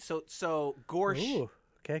trade. So Gorsh. Ooh,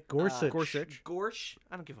 okay, Gorsuch. Gorsh.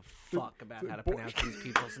 I don't give a fuck about how to pronounce these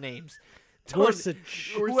people's names.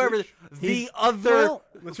 Gorsuch. Whoever the other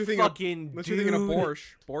unless you're fucking unless you're thinking of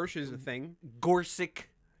Borscht. Borscht is a thing. Gorsuch.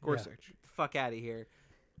 Gorsuch. The fuck out of here.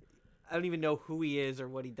 I don't even know who he is or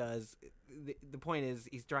what he does. The point is,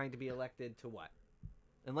 he's trying to be elected to what?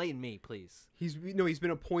 Enlighten me, please. He's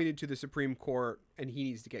been appointed to the Supreme Court, and he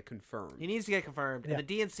needs to get confirmed. He needs to get confirmed, and the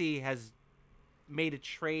DNC has made a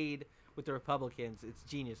trade with the Republicans. It's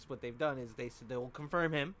genius. What they've done is they said they will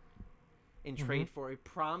confirm him in trade for a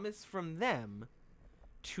promise from them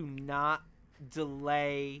to not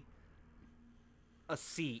delay a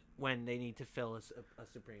seat when they need to fill a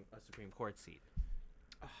Supreme Court seat.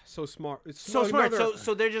 So smart. It's so smart.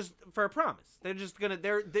 So they're just for a promise. They're just gonna.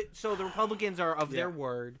 So the Republicans are of their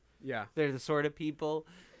word. Yeah. They're the sort of people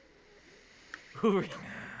who.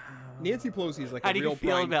 Nancy Pelosi is like How a do you real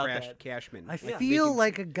feel blind about Cashman. I feel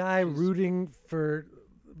like a guy rooting for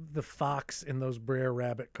the fox in those Brer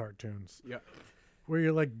Rabbit cartoons. Yeah. Where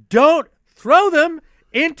you're like, don't throw them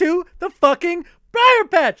into the fucking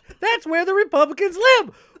briar-patch. That's where the Republicans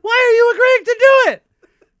live. Why are you agreeing to do it?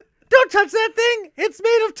 Don't touch that thing. It's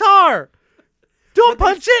made of tar. Don't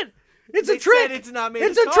punch it. It's a trick. Said it's not made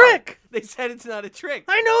it's of a tar. trick. They said it's not a trick.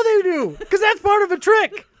 I know they do, because that's part of a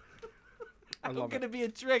trick. I love It's gonna it. be a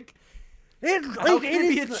trick. How can it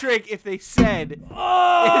be a trick if they said? Oh!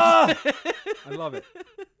 I love it.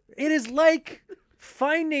 It is like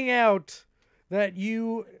finding out that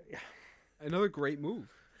you. Another great move.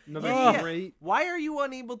 Another Yeah. great. Why are you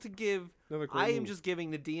unable to give? Another great I am move. just giving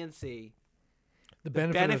the DNC The the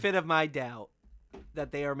benefit. benefit of my doubt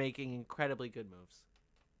that they are making incredibly good moves.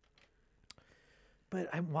 But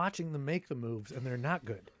I'm watching them make the moves, and they're not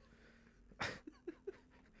good.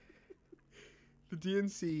 The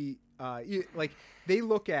DNC, like they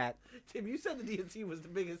look at. Tim, you said the DNC was the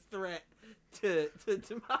biggest threat to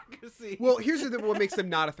democracy. Well, here's what makes them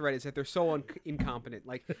not a threat is that they're so incompetent.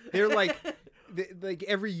 Like they're like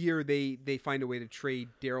every year they find a way to trade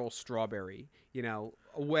Daryl Strawberry,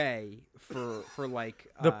 away for like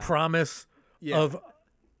The promise yeah. of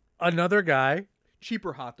another guy.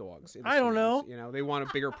 cheaper hot dogs. in the I don't stands. They want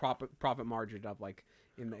a bigger profit margin of like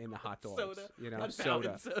in the hot dogs. Soda. Not Soda.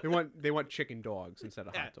 fountain soda. They want chicken dogs instead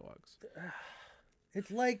of hot dogs.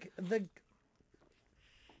 It's like the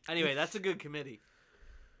Anyway, that's a good committee.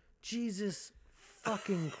 Jesus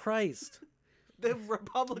fucking Christ. The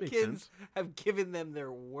Republicans have given them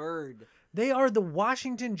their word. They are the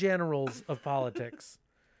Washington Generals of politics.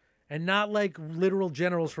 And not like literal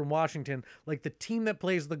generals from Washington, like the team that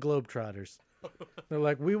plays the Globetrotters. They're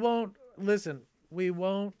like, we won't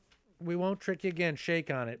trick you again, shake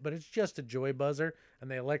on it, but it's just a joy buzzer, and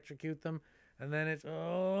they electrocute them, and then it's,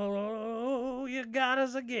 oh, you got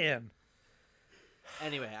us again.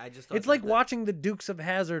 Anyway, I just thought It's like watching the Dukes of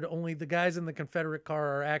Hazzard, only the guys in the Confederate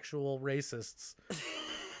car are actual racists.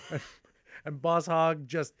 And Boss Hogg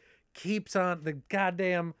just keeps on, the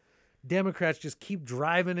goddamn Democrats just keep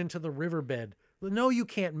driving into the riverbed. No, you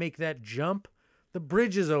can't make that jump. The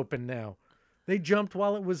bridge is open now. They jumped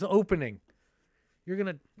while it was opening. You're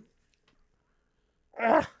going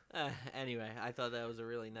to... Anyway, I thought that was a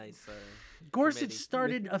really nice. Gorsuch committee.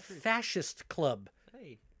 started a fascist club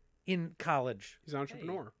Hey, in college. He's an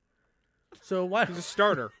entrepreneur. So why He's a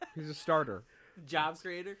starter. He's a starter. jobs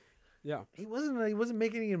creator. Yeah. he wasn't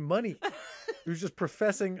making any money. He was just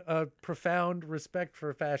professing a profound respect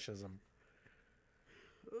for fascism.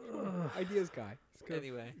 Ideas guy. It's good.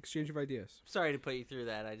 Anyway. Exchange of ideas. Sorry to put you through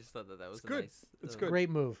that. I just thought that was It's good. nice. It's good. Great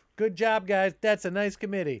move. Good job, guys. That's a nice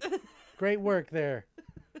committee. Great work there.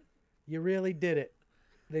 You really did it.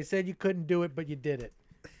 They said you couldn't do it, but you did it.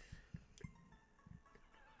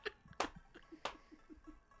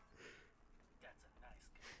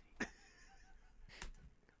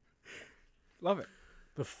 Love it.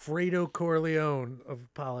 The Fredo Corleone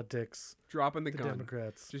of politics. Dropping the The gun.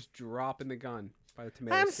 Democrats. Just dropping the gun by the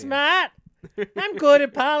tomato I'm stand. smart. I'm good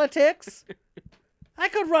at politics. I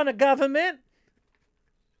could run a government.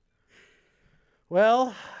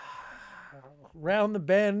 Well, round the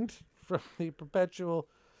bend from the perpetual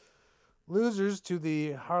losers to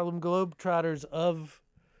the Harlem Globetrotters of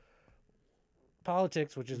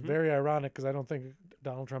politics, which is very ironic because I don't think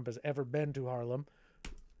Donald Trump has ever been to Harlem.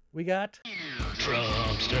 We got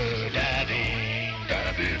Trumpster diving,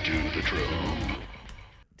 dive into the Trump.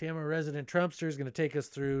 Tamara resident Trumpster is going to take us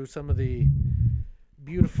through some of the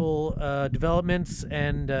beautiful developments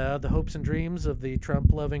and the hopes and dreams of the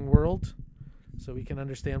Trump-loving world, so we can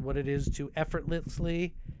understand what it is to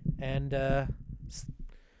effortlessly and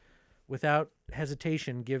without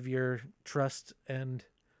hesitation give your trust and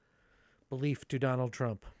belief to Donald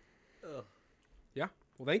Trump. Yeah.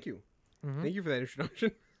 Well, thank you. Thank you for that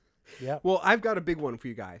introduction. Yeah. Well, I've got a big one for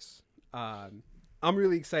you guys. I'm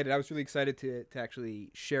really excited. I was really excited to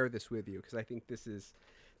actually share this with you because I think this is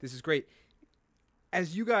great.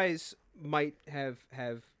 As you guys might have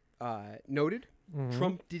noted,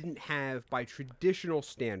 Trump didn't have, by traditional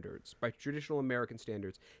standards, by traditional American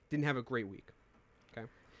standards, didn't have a great week. Okay,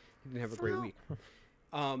 he didn't have a great week.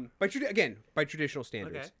 By traditional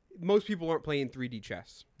standards, Okay. most people aren't playing 3D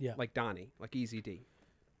chess. Yeah. Like Donnie, like Easy D.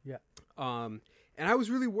 Yeah. And I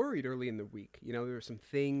was really worried early in the week. There were some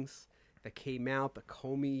things that came out, the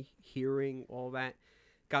Comey hearing, all that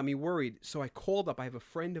got me worried. So I called up. I have a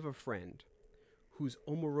friend of a friend who's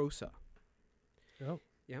Omarosa. Oh.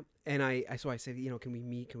 Yeah. And I said, can we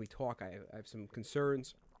meet? Can we talk? I have some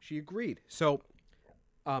concerns. She agreed. So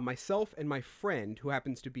myself and my friend, who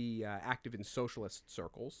happens to be active in socialist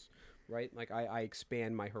circles, right? Like I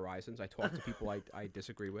expand my horizons. I talk to people I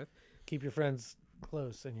disagree with. Keep your friends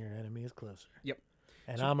close and your enemies closer. Yep.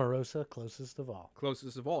 And Omarosa closest of all.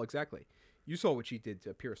 Closest of all, exactly. You saw what she did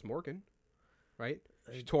to Pierce Morgan, right?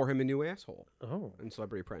 She tore him a new asshole Oh. in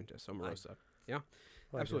Celebrity Apprentice, Omarosa. Yeah,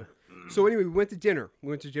 Well, absolutely. So anyway, we went to dinner.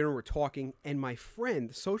 We're talking, and my friend,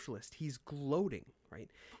 the socialist, he's gloating, right?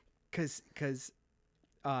 Because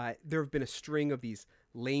there have been a string of these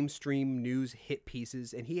lamestream news hit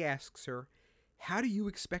pieces, and he asks her, how do you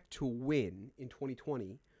expect to win in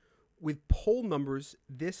 2020 with poll numbers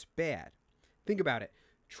this bad? Think about it.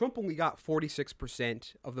 Trump only got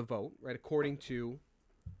 46% of the vote, right, according to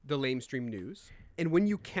the lamestream news. And when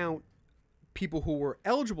you count people who were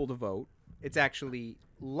eligible to vote, it's actually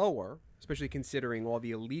lower, especially considering all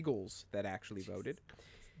the illegals that actually voted,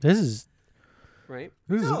 This is right?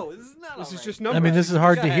 this is No, this is not. This all is right. just numbers. I mean, this is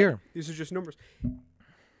hard Go to ahead. hear. These are just numbers.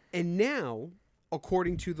 And now,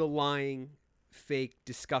 according to the lying, fake,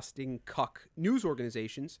 disgusting, cuck news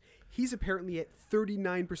organizations, he's apparently at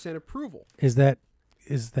 39% approval.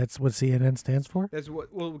 That's what CNN stands for? That's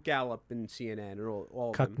what, well, Gallup and CNN and all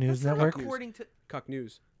of Cuck them. News That's not Network? according to. Cuck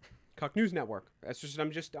News. Cuck News Network. That's just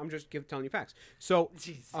I'm just telling you facts. So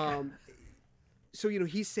Jesus. so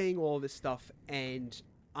he's saying all this stuff, and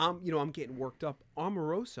I'm getting worked up.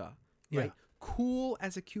 Omarosa, right? Yeah. Cool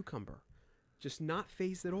as a cucumber, just not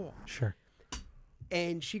phased at all. Sure.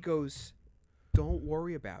 And she goes, "Don't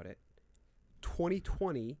worry about it.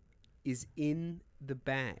 2020 is in the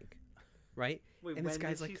bag, right?" Wait, and this when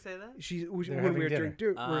guy's did like, she say that? They're when we having were dinner.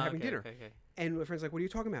 we're having Okay, dinner. okay. And my friend's like, "What are you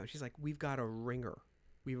talking about?" She's like, "We've got a ringer.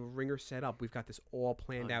 We have a ringer set up. We've got this all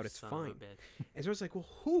planned Oh, out. you It's son of a fine." bitch. And so I was like, "Well,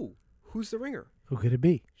 who? Who's the ringer?" Who could it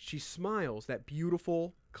be? She smiles, that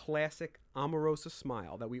beautiful, classic Omarosa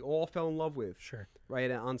smile that we all fell in love with, Sure.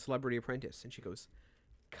 right, on Celebrity Apprentice. And she goes,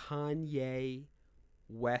 Kanye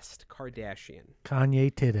West Kardashian.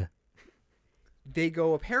 Kanye Titta. They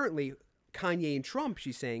go, apparently, Kanye and Trump,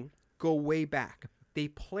 she's saying, go way back. They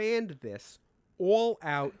planned this all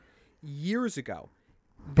out years ago.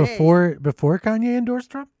 Before Kanye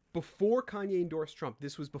endorsed Trump? Before Kanye endorsed Trump,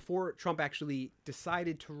 this was before Trump actually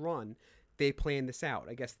decided to run. They planned this out.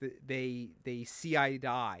 I guess they see eye to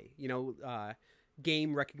eye.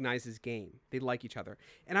 Game recognizes game. They like each other.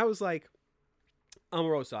 And I was like,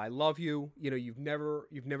 Omarosa, I love you. You've never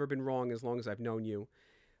been wrong as long as I've known you.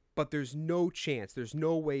 But there's no chance. There's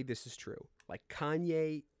no way this is true. Like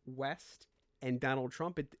Kanye West and Donald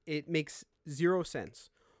Trump, it makes zero sense.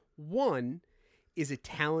 One is a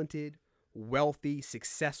talented, wealthy,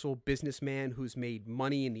 successful businessman who's made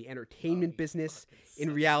money in the entertainment business,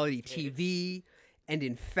 in reality TV, and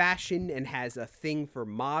in fashion, and has a thing for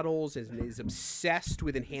models, and is obsessed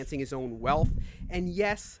with enhancing his own wealth, and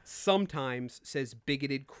yes, sometimes says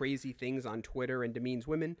bigoted, crazy things on Twitter and demeans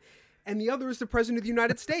women. And the other is the President of the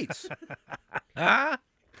United States.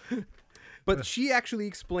 But she actually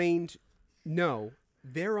explained, no,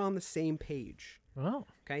 they're on the same page. Oh.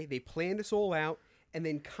 Okay, they planned this all out. And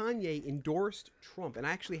then Kanye endorsed Trump. And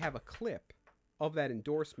I actually have a clip of that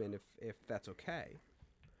endorsement, if that's okay.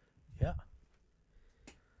 Yeah.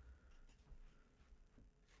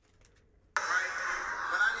 Right?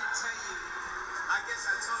 But I didn't tell you. I guess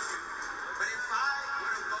I told you. But if I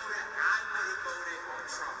would have voted, I would have voted on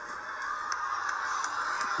Trump.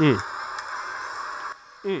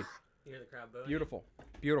 You hear the crowd booing? Beautiful.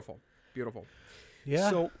 Beautiful. Beautiful. Yeah.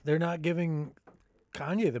 So- they're not giving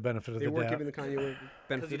Kanye the benefit of They the weren't doubt. giving the Kanye Because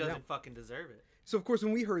benefit he of the doubt. doesn't fucking deserve it. So, of course,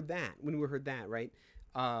 when we heard that, right,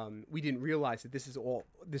 we didn't realize that this had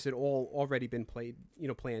all already been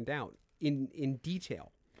planned out in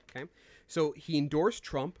detail. Okay, so he endorsed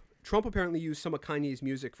Trump. Trump apparently used some of Kanye's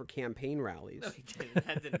music for campaign rallies. No, he didn't.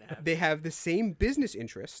 That didn't happen. They have the same business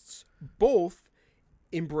interests. Both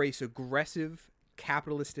embrace aggressive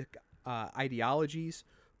capitalistic ideologies.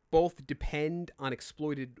 Both depend on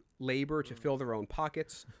exploited labor to fill their own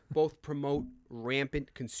pockets. Both promote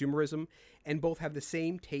rampant consumerism, and both have the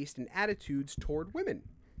same taste and attitudes toward women.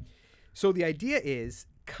 So the idea is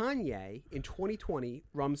Kanye in 2020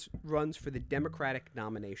 runs for the Democratic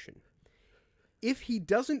nomination. If he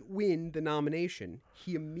doesn't win the nomination,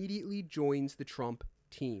 he immediately joins the Trump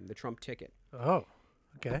team, the Trump ticket. Oh.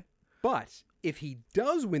 Okay. But if he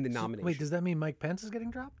does win the nomination, Wait, does that mean Mike Pence is getting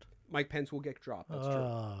dropped? Mike Pence will get dropped. That's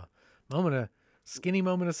true. Skinny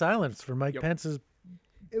moment of silence for Mike Yep. Pence's.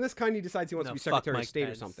 Unless Kanye decides he wants to be fuck Secretary Mike of State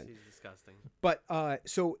Pence. or something. He's disgusting. But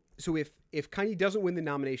so if Kanye doesn't win the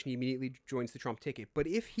nomination, he immediately joins the Trump ticket. But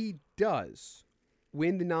if he does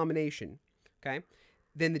win the nomination, okay,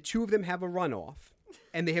 then the two of them have a runoff,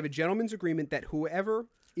 and they have a gentleman's agreement that whoever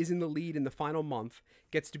is in the lead in the final month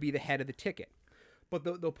gets to be the head of the ticket. But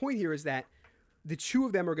the point here is that the two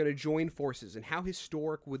of them are going to join forces, and how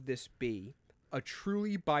historic would this be? A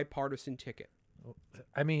truly bipartisan ticket.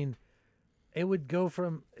 I mean, it would go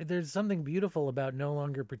from. There's something beautiful about no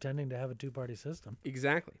longer pretending to have a two-party system.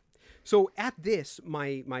 Exactly. So at this,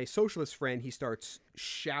 my socialist friend, he starts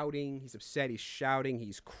shouting. He's upset. He's shouting.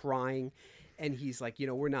 He's crying. And he's like,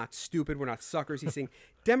 we're not stupid. We're not suckers. He's saying,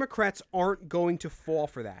 Democrats aren't going to fall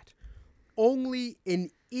for that. only an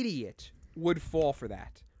idiot would fall for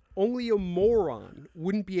that. Only a moron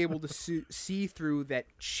wouldn't be able to see through that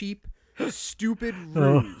cheap, stupid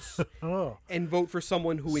ruse and vote for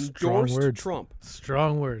someone who endorsed Trump.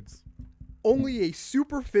 Strong words. Only a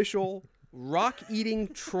superficial, rock-eating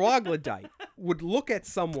troglodyte would look at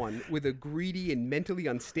someone with a greedy and mentally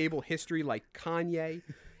unstable history like Kanye,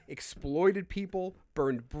 exploited people,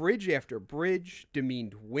 burned bridge after bridge,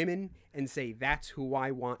 demeaned women, and say, that's who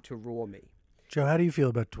I want to rule me. Joe, how do you feel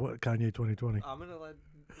about Kanye 2020? I'm gonna let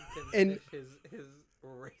And- his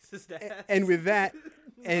racist ass. And with that,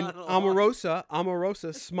 and monologue.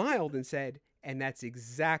 Omarosa smiled and said, and that's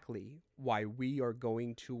exactly why we are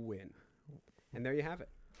going to win. And there you have it.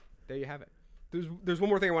 There you have it. There's one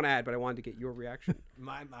more thing I want to add, but I wanted to get your reaction.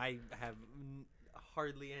 I have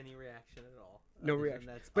hardly any reaction at all. No other than reaction.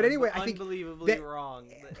 That's But anyway, I think unbelievably that- wrong.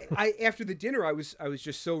 After the dinner, I was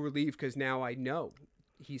just so relieved because now I know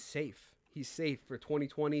he's safe. He's safe for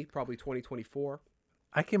 2020, probably 2024.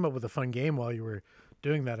 I came up with a fun game while you were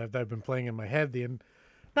doing that. I've been playing in my head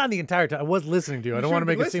not the entire time. I was listening to you. I don't want to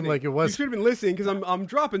make it seem like it You was. should have been listening because I'm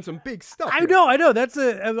dropping some big stuff. I here. know. That's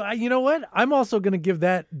you know what? I'm also going to give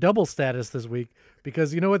that double status this week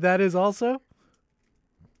because you know what that is also?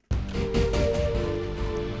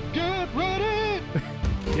 Get ready,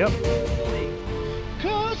 Yep.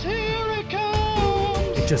 'cause here it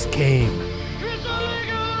comes. It just came. It's the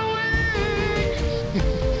leak of the week.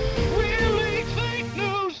 Real leak fake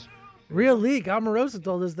news. Real League, Omarosa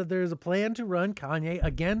told us that there is a plan to run Kanye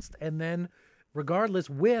against and then, regardless,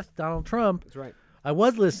 with Donald Trump. That's right. I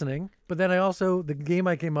was listening, but then the game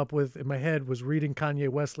I came up with in my head was reading Kanye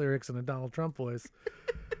West lyrics in a Donald Trump voice.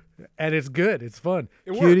 And it's good. It's fun.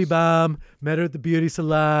 It Cutie works. bomb, met her at the beauty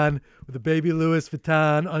salon with a baby Louis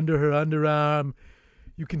Vuitton under her underarm.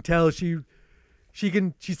 You can tell she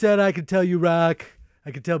said, I can tell you rock.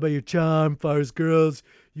 I can tell by your charm. Far as girls,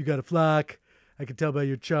 you got a flock. I can tell by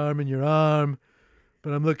your charm and your arm.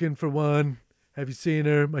 But I'm looking for one. Have you seen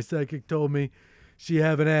her? My psychic told me she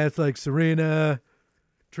have an ass like Serena,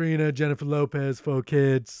 Trina, Jennifer Lopez, 4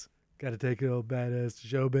 kids. Got to take an old badass to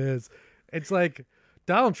showbiz. It's like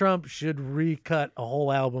Donald Trump should recut a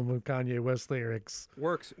whole album of Kanye West lyrics.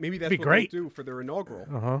 Works. Maybe that's Be what great. they'll do for their inaugural.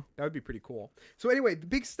 Uh-huh. That would be pretty cool. So anyway, the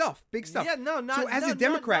big stuff. Yeah, no, not. So as no, a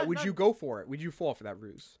Democrat, not- would you go for it? Would you fall for that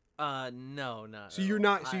ruse? No, not. So at you're all.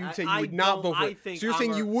 not. So you'd say you I would not don't- vote for I it. think So you're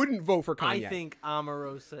saying you wouldn't vote for Kanye. I think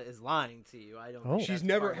Omarosa is lying to you. I don't. Oh. Think She's that's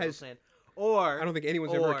never part of her has- plan. Or I don't think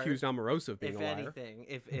anyone's ever or accused Omarosa of being if a liar. anything,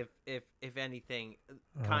 if anything,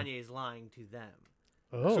 Kanye is lying to them.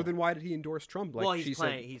 Oh. So then why did he endorse Trump? Like Well, she he's said,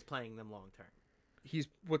 playing. He's playing them long term. He's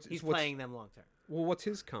Playing them long term. Well, what's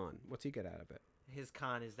his con? What's he get out of it? His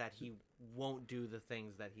con is that he won't do the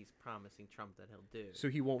things that he's promising Trump that he'll do. So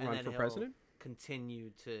he won't And run then for he'll president?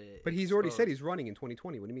 Continue to. But he's already said expose- he's running in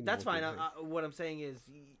 2020. What do you mean? he That's won't fine. do anything? What I'm saying is,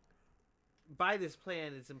 by this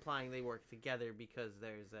plan, it's implying they work together because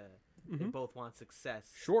they both want success.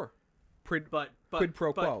 Sure. But Quid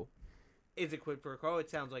pro but quo. Is it quid pro quo? It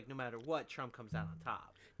sounds like no matter what, Trump comes out on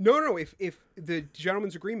top. No. If the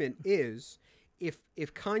gentleman's agreement is if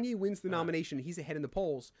Kanye wins the nomination, he's ahead in the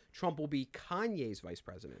polls. Trump will be Kanye's vice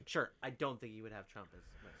president. Sure, I don't think he would have Trump as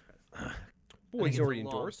vice president. Boy, he's It's a already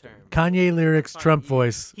endorsed him. long-term. Kanye lyrics, Fine, Trump he-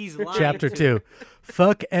 voice. he's lying Chapter to- 2.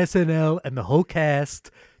 Fuck SNL and the whole cast.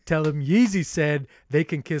 Tell him Yeezy said they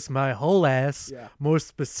can kiss my whole ass. Yeah. More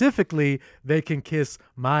specifically, they can kiss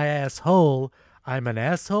my asshole. I'm an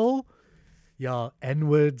asshole. Y'all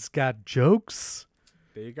N-words got jokes.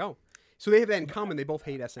 There you go. So they have that in common. They both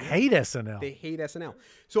hate SNL. Hate SNL. They hate SNL.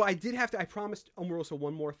 So I did have to. I promised Omarosa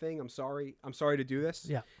one more thing. I'm sorry. I'm sorry to do this.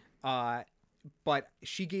 Yeah. But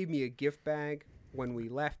she gave me a gift bag when we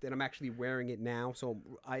left, and I'm actually wearing it now. So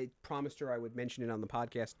I promised her I would mention it on the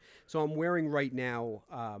podcast. So I'm wearing right now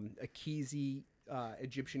a Keezy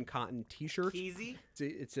Egyptian cotton T-shirt. Easy.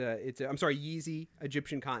 It's a I'm sorry, Yeezy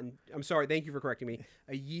Egyptian cotton. I'm sorry, thank you for correcting me.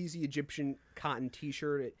 A Yeezy Egyptian cotton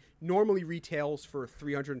T-shirt. It normally retails for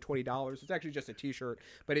 $320. It's actually just a T-shirt,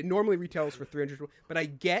 but it normally retails for $300. But I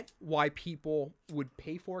get why people would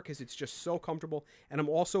pay for it because it's just so comfortable. And I'm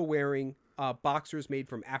also wearing boxers made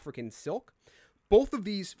from African silk. Both of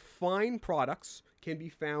these fine products can be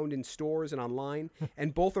found in stores and online,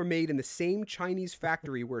 and both are made in the same Chinese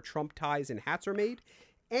factory where Trump ties and hats are made,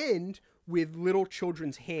 and with little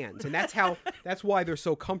children's hands. And that's why they're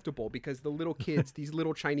so comfortable, because the little kids, these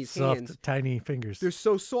little Chinese Soft, hands, tiny fingers. they're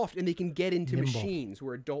so soft and they can get into Nimble. machines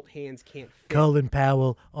where adult hands can't fit. Colin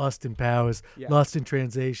Powell, Austin Powers, Yeah. lost in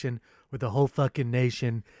translation with the whole fucking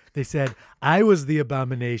nation. They said, I was the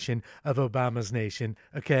abomination of Obama's nation.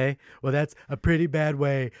 Okay? Well, that's a pretty bad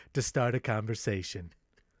way to start a conversation.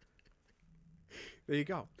 There you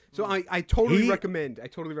go. So I totally He- recommend. I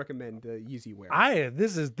totally recommend Yeezy wear.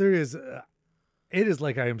 It is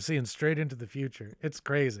like I am seeing straight into the future. It's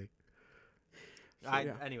crazy.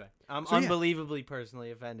 Anyway, I'm So, yeah. unbelievably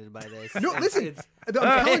personally offended by this. No, It's- listen. it's-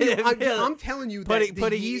 I'm telling you that the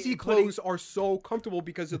Yeezy clothes are so comfortable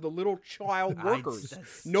because of the little child workers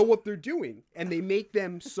that's- know what they're doing, and they make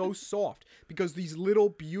them so soft because these little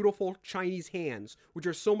beautiful Chinese hands, which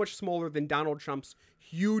are so much smaller than Donald Trump's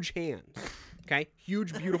huge hands, okay,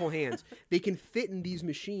 huge beautiful hands, they can fit in these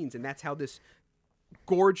machines, and that's how this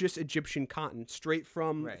gorgeous Egyptian cotton, straight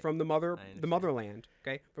from the motherland,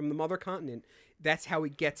 okay, from the mother continent. That's how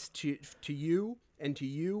it gets to you and to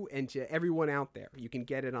you and to everyone out there. You can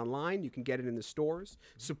get it online. You can get it in the stores.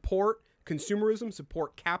 Support consumerism.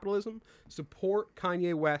 Support capitalism. Support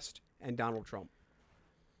Kanye West and Donald Trump.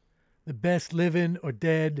 The best living or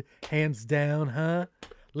dead, hands down, huh?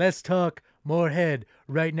 Let's talk more head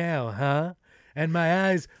right now, huh? And my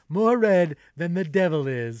eyes more red than the devil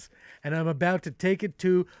is. And I'm about to take it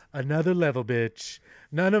to another level, bitch.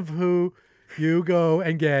 None of who you go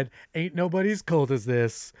and get ain't nobody's cold as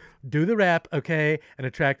this. Do the rap, okay, and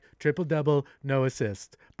attract triple-double, no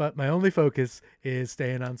assist. But my only focus is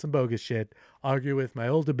staying on some bogus shit. Argue with my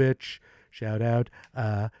older bitch. Shout out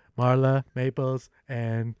Marla, Maples,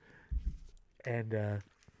 and Ivana.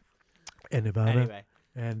 Anyway.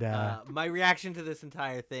 And my reaction to this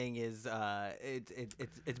entire thing is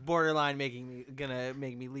it's borderline gonna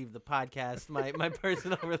make me leave the podcast. My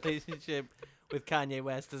personal relationship with Kanye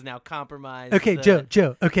West is now compromised. okay,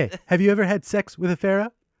 Joe. Okay, have you ever had sex with a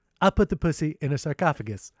pharaoh? I'll put the pussy in a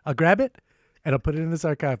sarcophagus. I'll grab it and I'll put it in the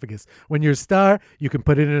sarcophagus. When you're a star, you can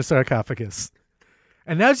put it in a sarcophagus.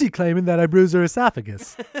 And now she's claiming that I bruised her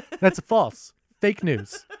esophagus. That's false. Fake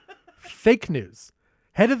news. Fake news.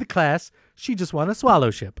 Head of the class, she just won a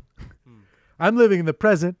swallow ship. I'm living in the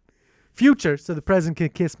present, future, so the present can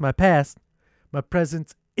kiss my past. My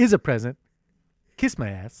present is a present. Kiss my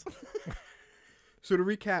ass. So to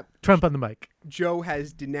recap, Trump on the mic. Joe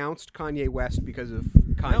has denounced Kanye West because of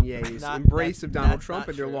Kanye's not- embrace of Donald that's Trump not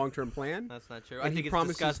and their true. long-term plan. That's not true. And I he think it's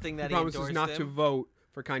promises, disgusting that he promises endorsed not him. to vote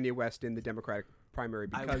for Kanye West in the Democratic primary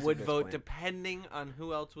because I would of this vote plan. depending on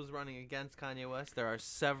who else was running against Kanye West. There are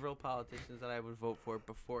several politicians that I would vote for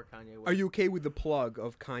before Kanye West. Are you okay with the plug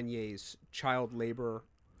of Kanye's child labor?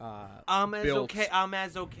 I'm as built- okay. I'm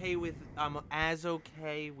as okay with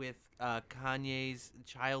Kanye's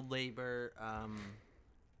child labor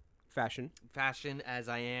fashion fashion as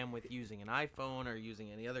I am with using an iPhone or using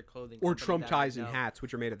any other clothing or company Trump that I ties and know. hats,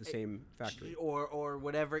 which are made at the same factory. or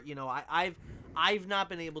whatever. You know, I've not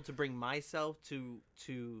been able to bring myself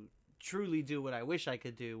to truly do what I wish I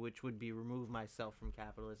could do, which would be remove myself from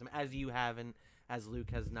capitalism, as you haven't, as Luke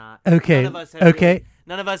has not. Okay, None of us have okay. Really,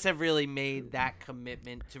 none of us have really made that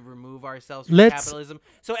commitment to remove ourselves from Let's- capitalism.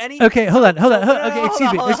 So any. Okay, hold on. Okay, hold excuse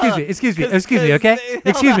on. me. Okay, Hold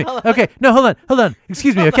excuse me. on. Okay, no, hold on.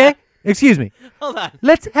 Excuse me. Okay, excuse me. Hold on.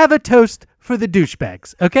 Let's have a toast for the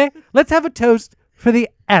douchebags. Okay, let's have a toast for the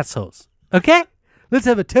assholes. Okay, let's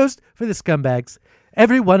have a toast for the scumbags.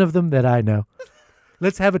 Every one of them that I know.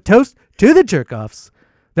 Let's have a toast to the jerk-offs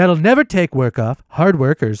that'll never take work off. Hard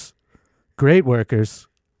workers, great workers.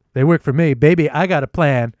 They work for me, baby. I got a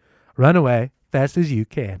plan. Run away fast as you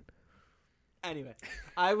can. Anyway,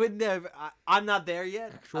 I would never. I'm not there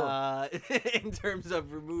yet. Sure. In terms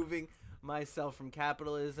of removing myself from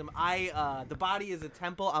capitalism, the body is a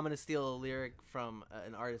temple. I'm gonna steal a lyric from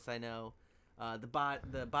an artist I know.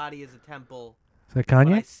 The body is a temple. Is that But I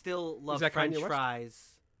Kanye? still love that French Kanye West?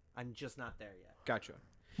 fries. I'm just not there yet. Gotcha.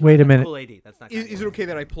 Wait a minute. Cool AD. That's not. Is Kanye it West. okay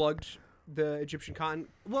that I plugged the Egyptian cotton?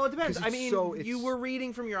 Well, it depends. 'Cause I it's mean, so- you it's- were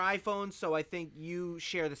reading from your iPhone, so I think you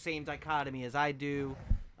share the same dichotomy as I do,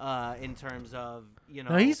 in terms of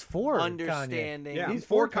No, he's for Kanye. understanding. Yeah, He's I'm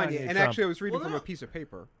for for Kanye Kanye. And Trump. actually, I was reading Well, from no. a piece of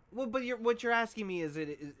paper. Well, but what you're asking me is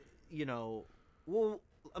well,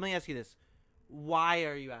 let me ask you this. Why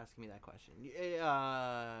are you asking me that question?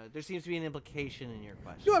 There seems to be an implication in your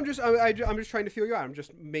question. No, I'm just trying to feel you out. I'm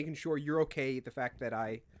just making sure you're okay with the fact that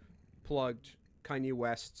I plugged Kanye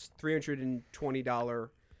West's $320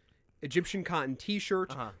 Egyptian cotton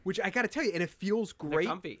T-shirt, which I got to tell you, and it feels great.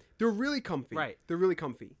 They're comfy. They're really comfy. Right. They're really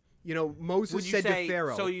comfy. You know, Moses Would you said say, to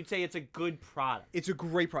Pharaoh, so you'd say it's a good product. it's a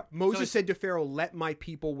great product. Moses it's- said to Pharaoh, "Let my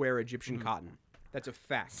people wear Egyptian cotton." That's a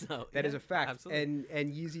fact. So, That is yeah, a fact. absolutely.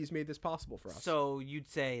 And Yeezy's made this possible for us. So you'd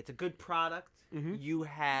say it's a good product. You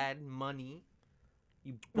had money.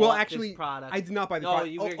 You bought well, actually, this product. I did not buy the No,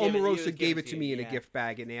 product. you were given- you Omarosa was gave given it to me in a yeah. gift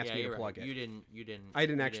bag and asked Yeah, me to you're plug right. it. You didn't. I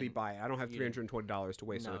didn't you actually didn't- buy it. I don't have you didn't. $320 to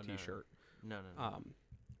waste on a No. T-shirt. No.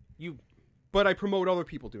 You But I promote other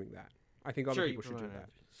people doing that. I think other sure people you should do promote that.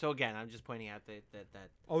 it. So again, I'm just pointing out that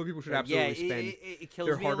All the people should yeah, absolutely spend it kills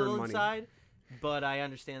their me a hard-earned little money. inside, but I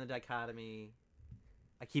understand the dichotomy.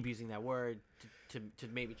 I keep using that word to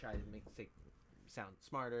maybe try to make it sound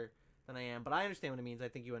smarter than I am, but I understand what it means. I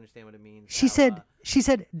think you understand what it means. She how,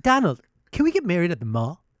 said, Donald, can we get married at the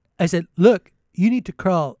mall? I said, look, you need to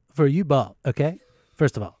crawl for a U-ball, okay?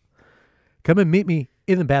 First of all, come and meet me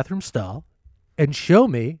in the bathroom stall and show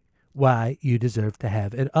me why you deserve to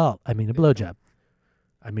have it all. I mean, a blowjob.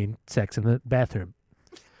 I mean, sex in the bathroom.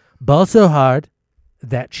 Ball so hard,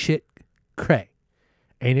 that shit cray.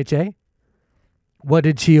 Ain't it, Jay? What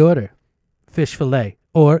did she order? Fish fillet.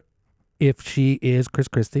 Or, if she is Chris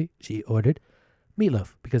Christie, she ordered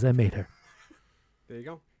meatloaf because I made her. There you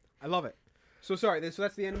go. I love it. So sorry. So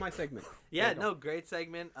that's the end of my segment. Yeah, There you go. no, great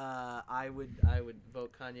segment. I would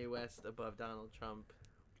vote Kanye West above Donald Trump.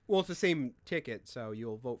 Well, it's the same ticket, so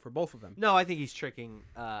you'll vote for both of them. No, I think he's tricking.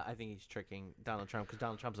 I think he's tricking Donald Trump because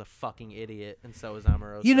Donald Trump's a fucking idiot, and so is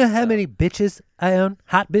Omarosa. You know how so- many bitches I own?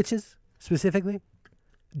 Hot bitches, specifically?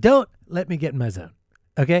 Don't let me get in my zone,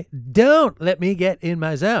 okay? Don't let me get in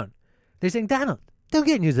my zone. They're saying, Donald, don't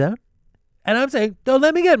get in your zone. And I'm saying, don't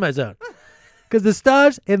let me get in my zone. Because the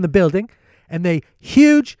stars in the building and they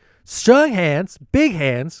huge, strong hands, big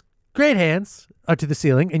hands, great hands are to the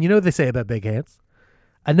ceiling. And you know what they say about big hands?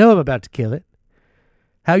 I know I'm about to kill it.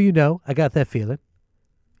 How you know? I got that feeling.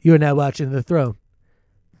 You are now watching The Throne.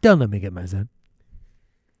 Don't let me get in my zone.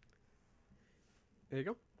 There you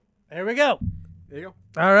go. There we go. There you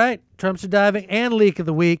go. All right. Trump's diving and leak of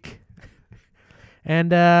the week.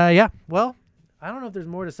 And, yeah, well, I don't know if there's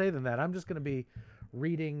more to say than that. I'm just going to be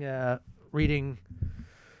reading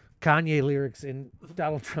Kanye lyrics in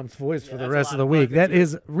Donald Trump's voice for the that's a rest lot of the of week. fun. That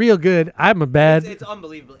is real good. I'm a bad. It's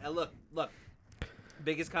unbelievable. Look,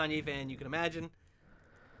 biggest Kanye fan you can imagine.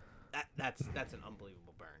 That's an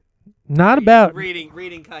unbelievable burn. Not about. reading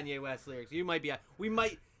Kanye West lyrics. We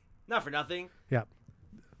might not for nothing. Yeah.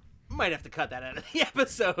 Might have to cut that out of the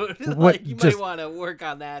episode. What, Like you just might want to work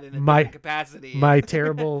on that in a my- different capacity. My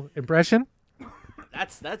terrible impression.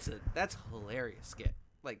 That's a hilarious skit.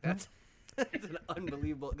 Like that's an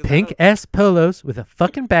unbelievable 'cause I Pink don't- S polos with a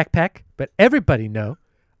fucking backpack, but everybody know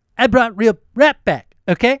I brought real Rat Pack,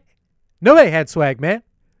 okay? Nobody had swag, man.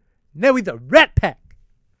 Now we the Rat Pack.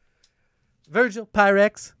 Virgil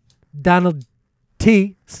Pyrex, Donald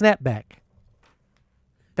T. Snapback.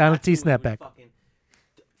 Donald that's T. who it would Snapback.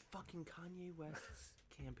 Fucking Kanye West's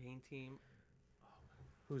campaign team.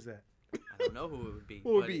 Who's that? I don't know who it would be.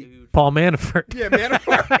 Who would but be? it would- Paul Manafort. Yeah,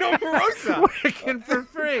 Manafort. No, Marosa. Working for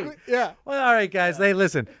free. Yeah. Well, all right, guys. Hey,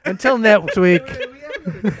 listen. Until next week. We have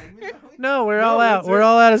another segment, don't we? No, we're all that's out. We're it.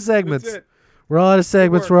 all out of segments. That's it. We're all out of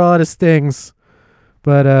segments. work. We're all out of stings.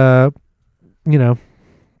 But you know,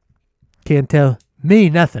 can't tell me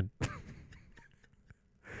nothing.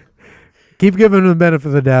 Keep giving them the benefit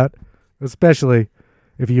of the doubt, especially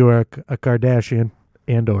if you are a Kardashian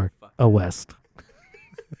and or a West.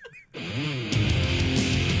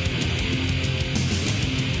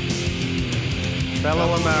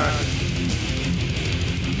 fellow Americans,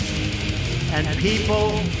 and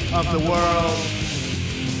people of the world,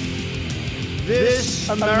 this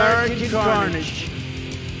American carnage,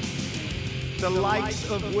 the likes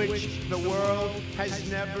of which the world has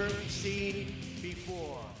never seen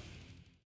before.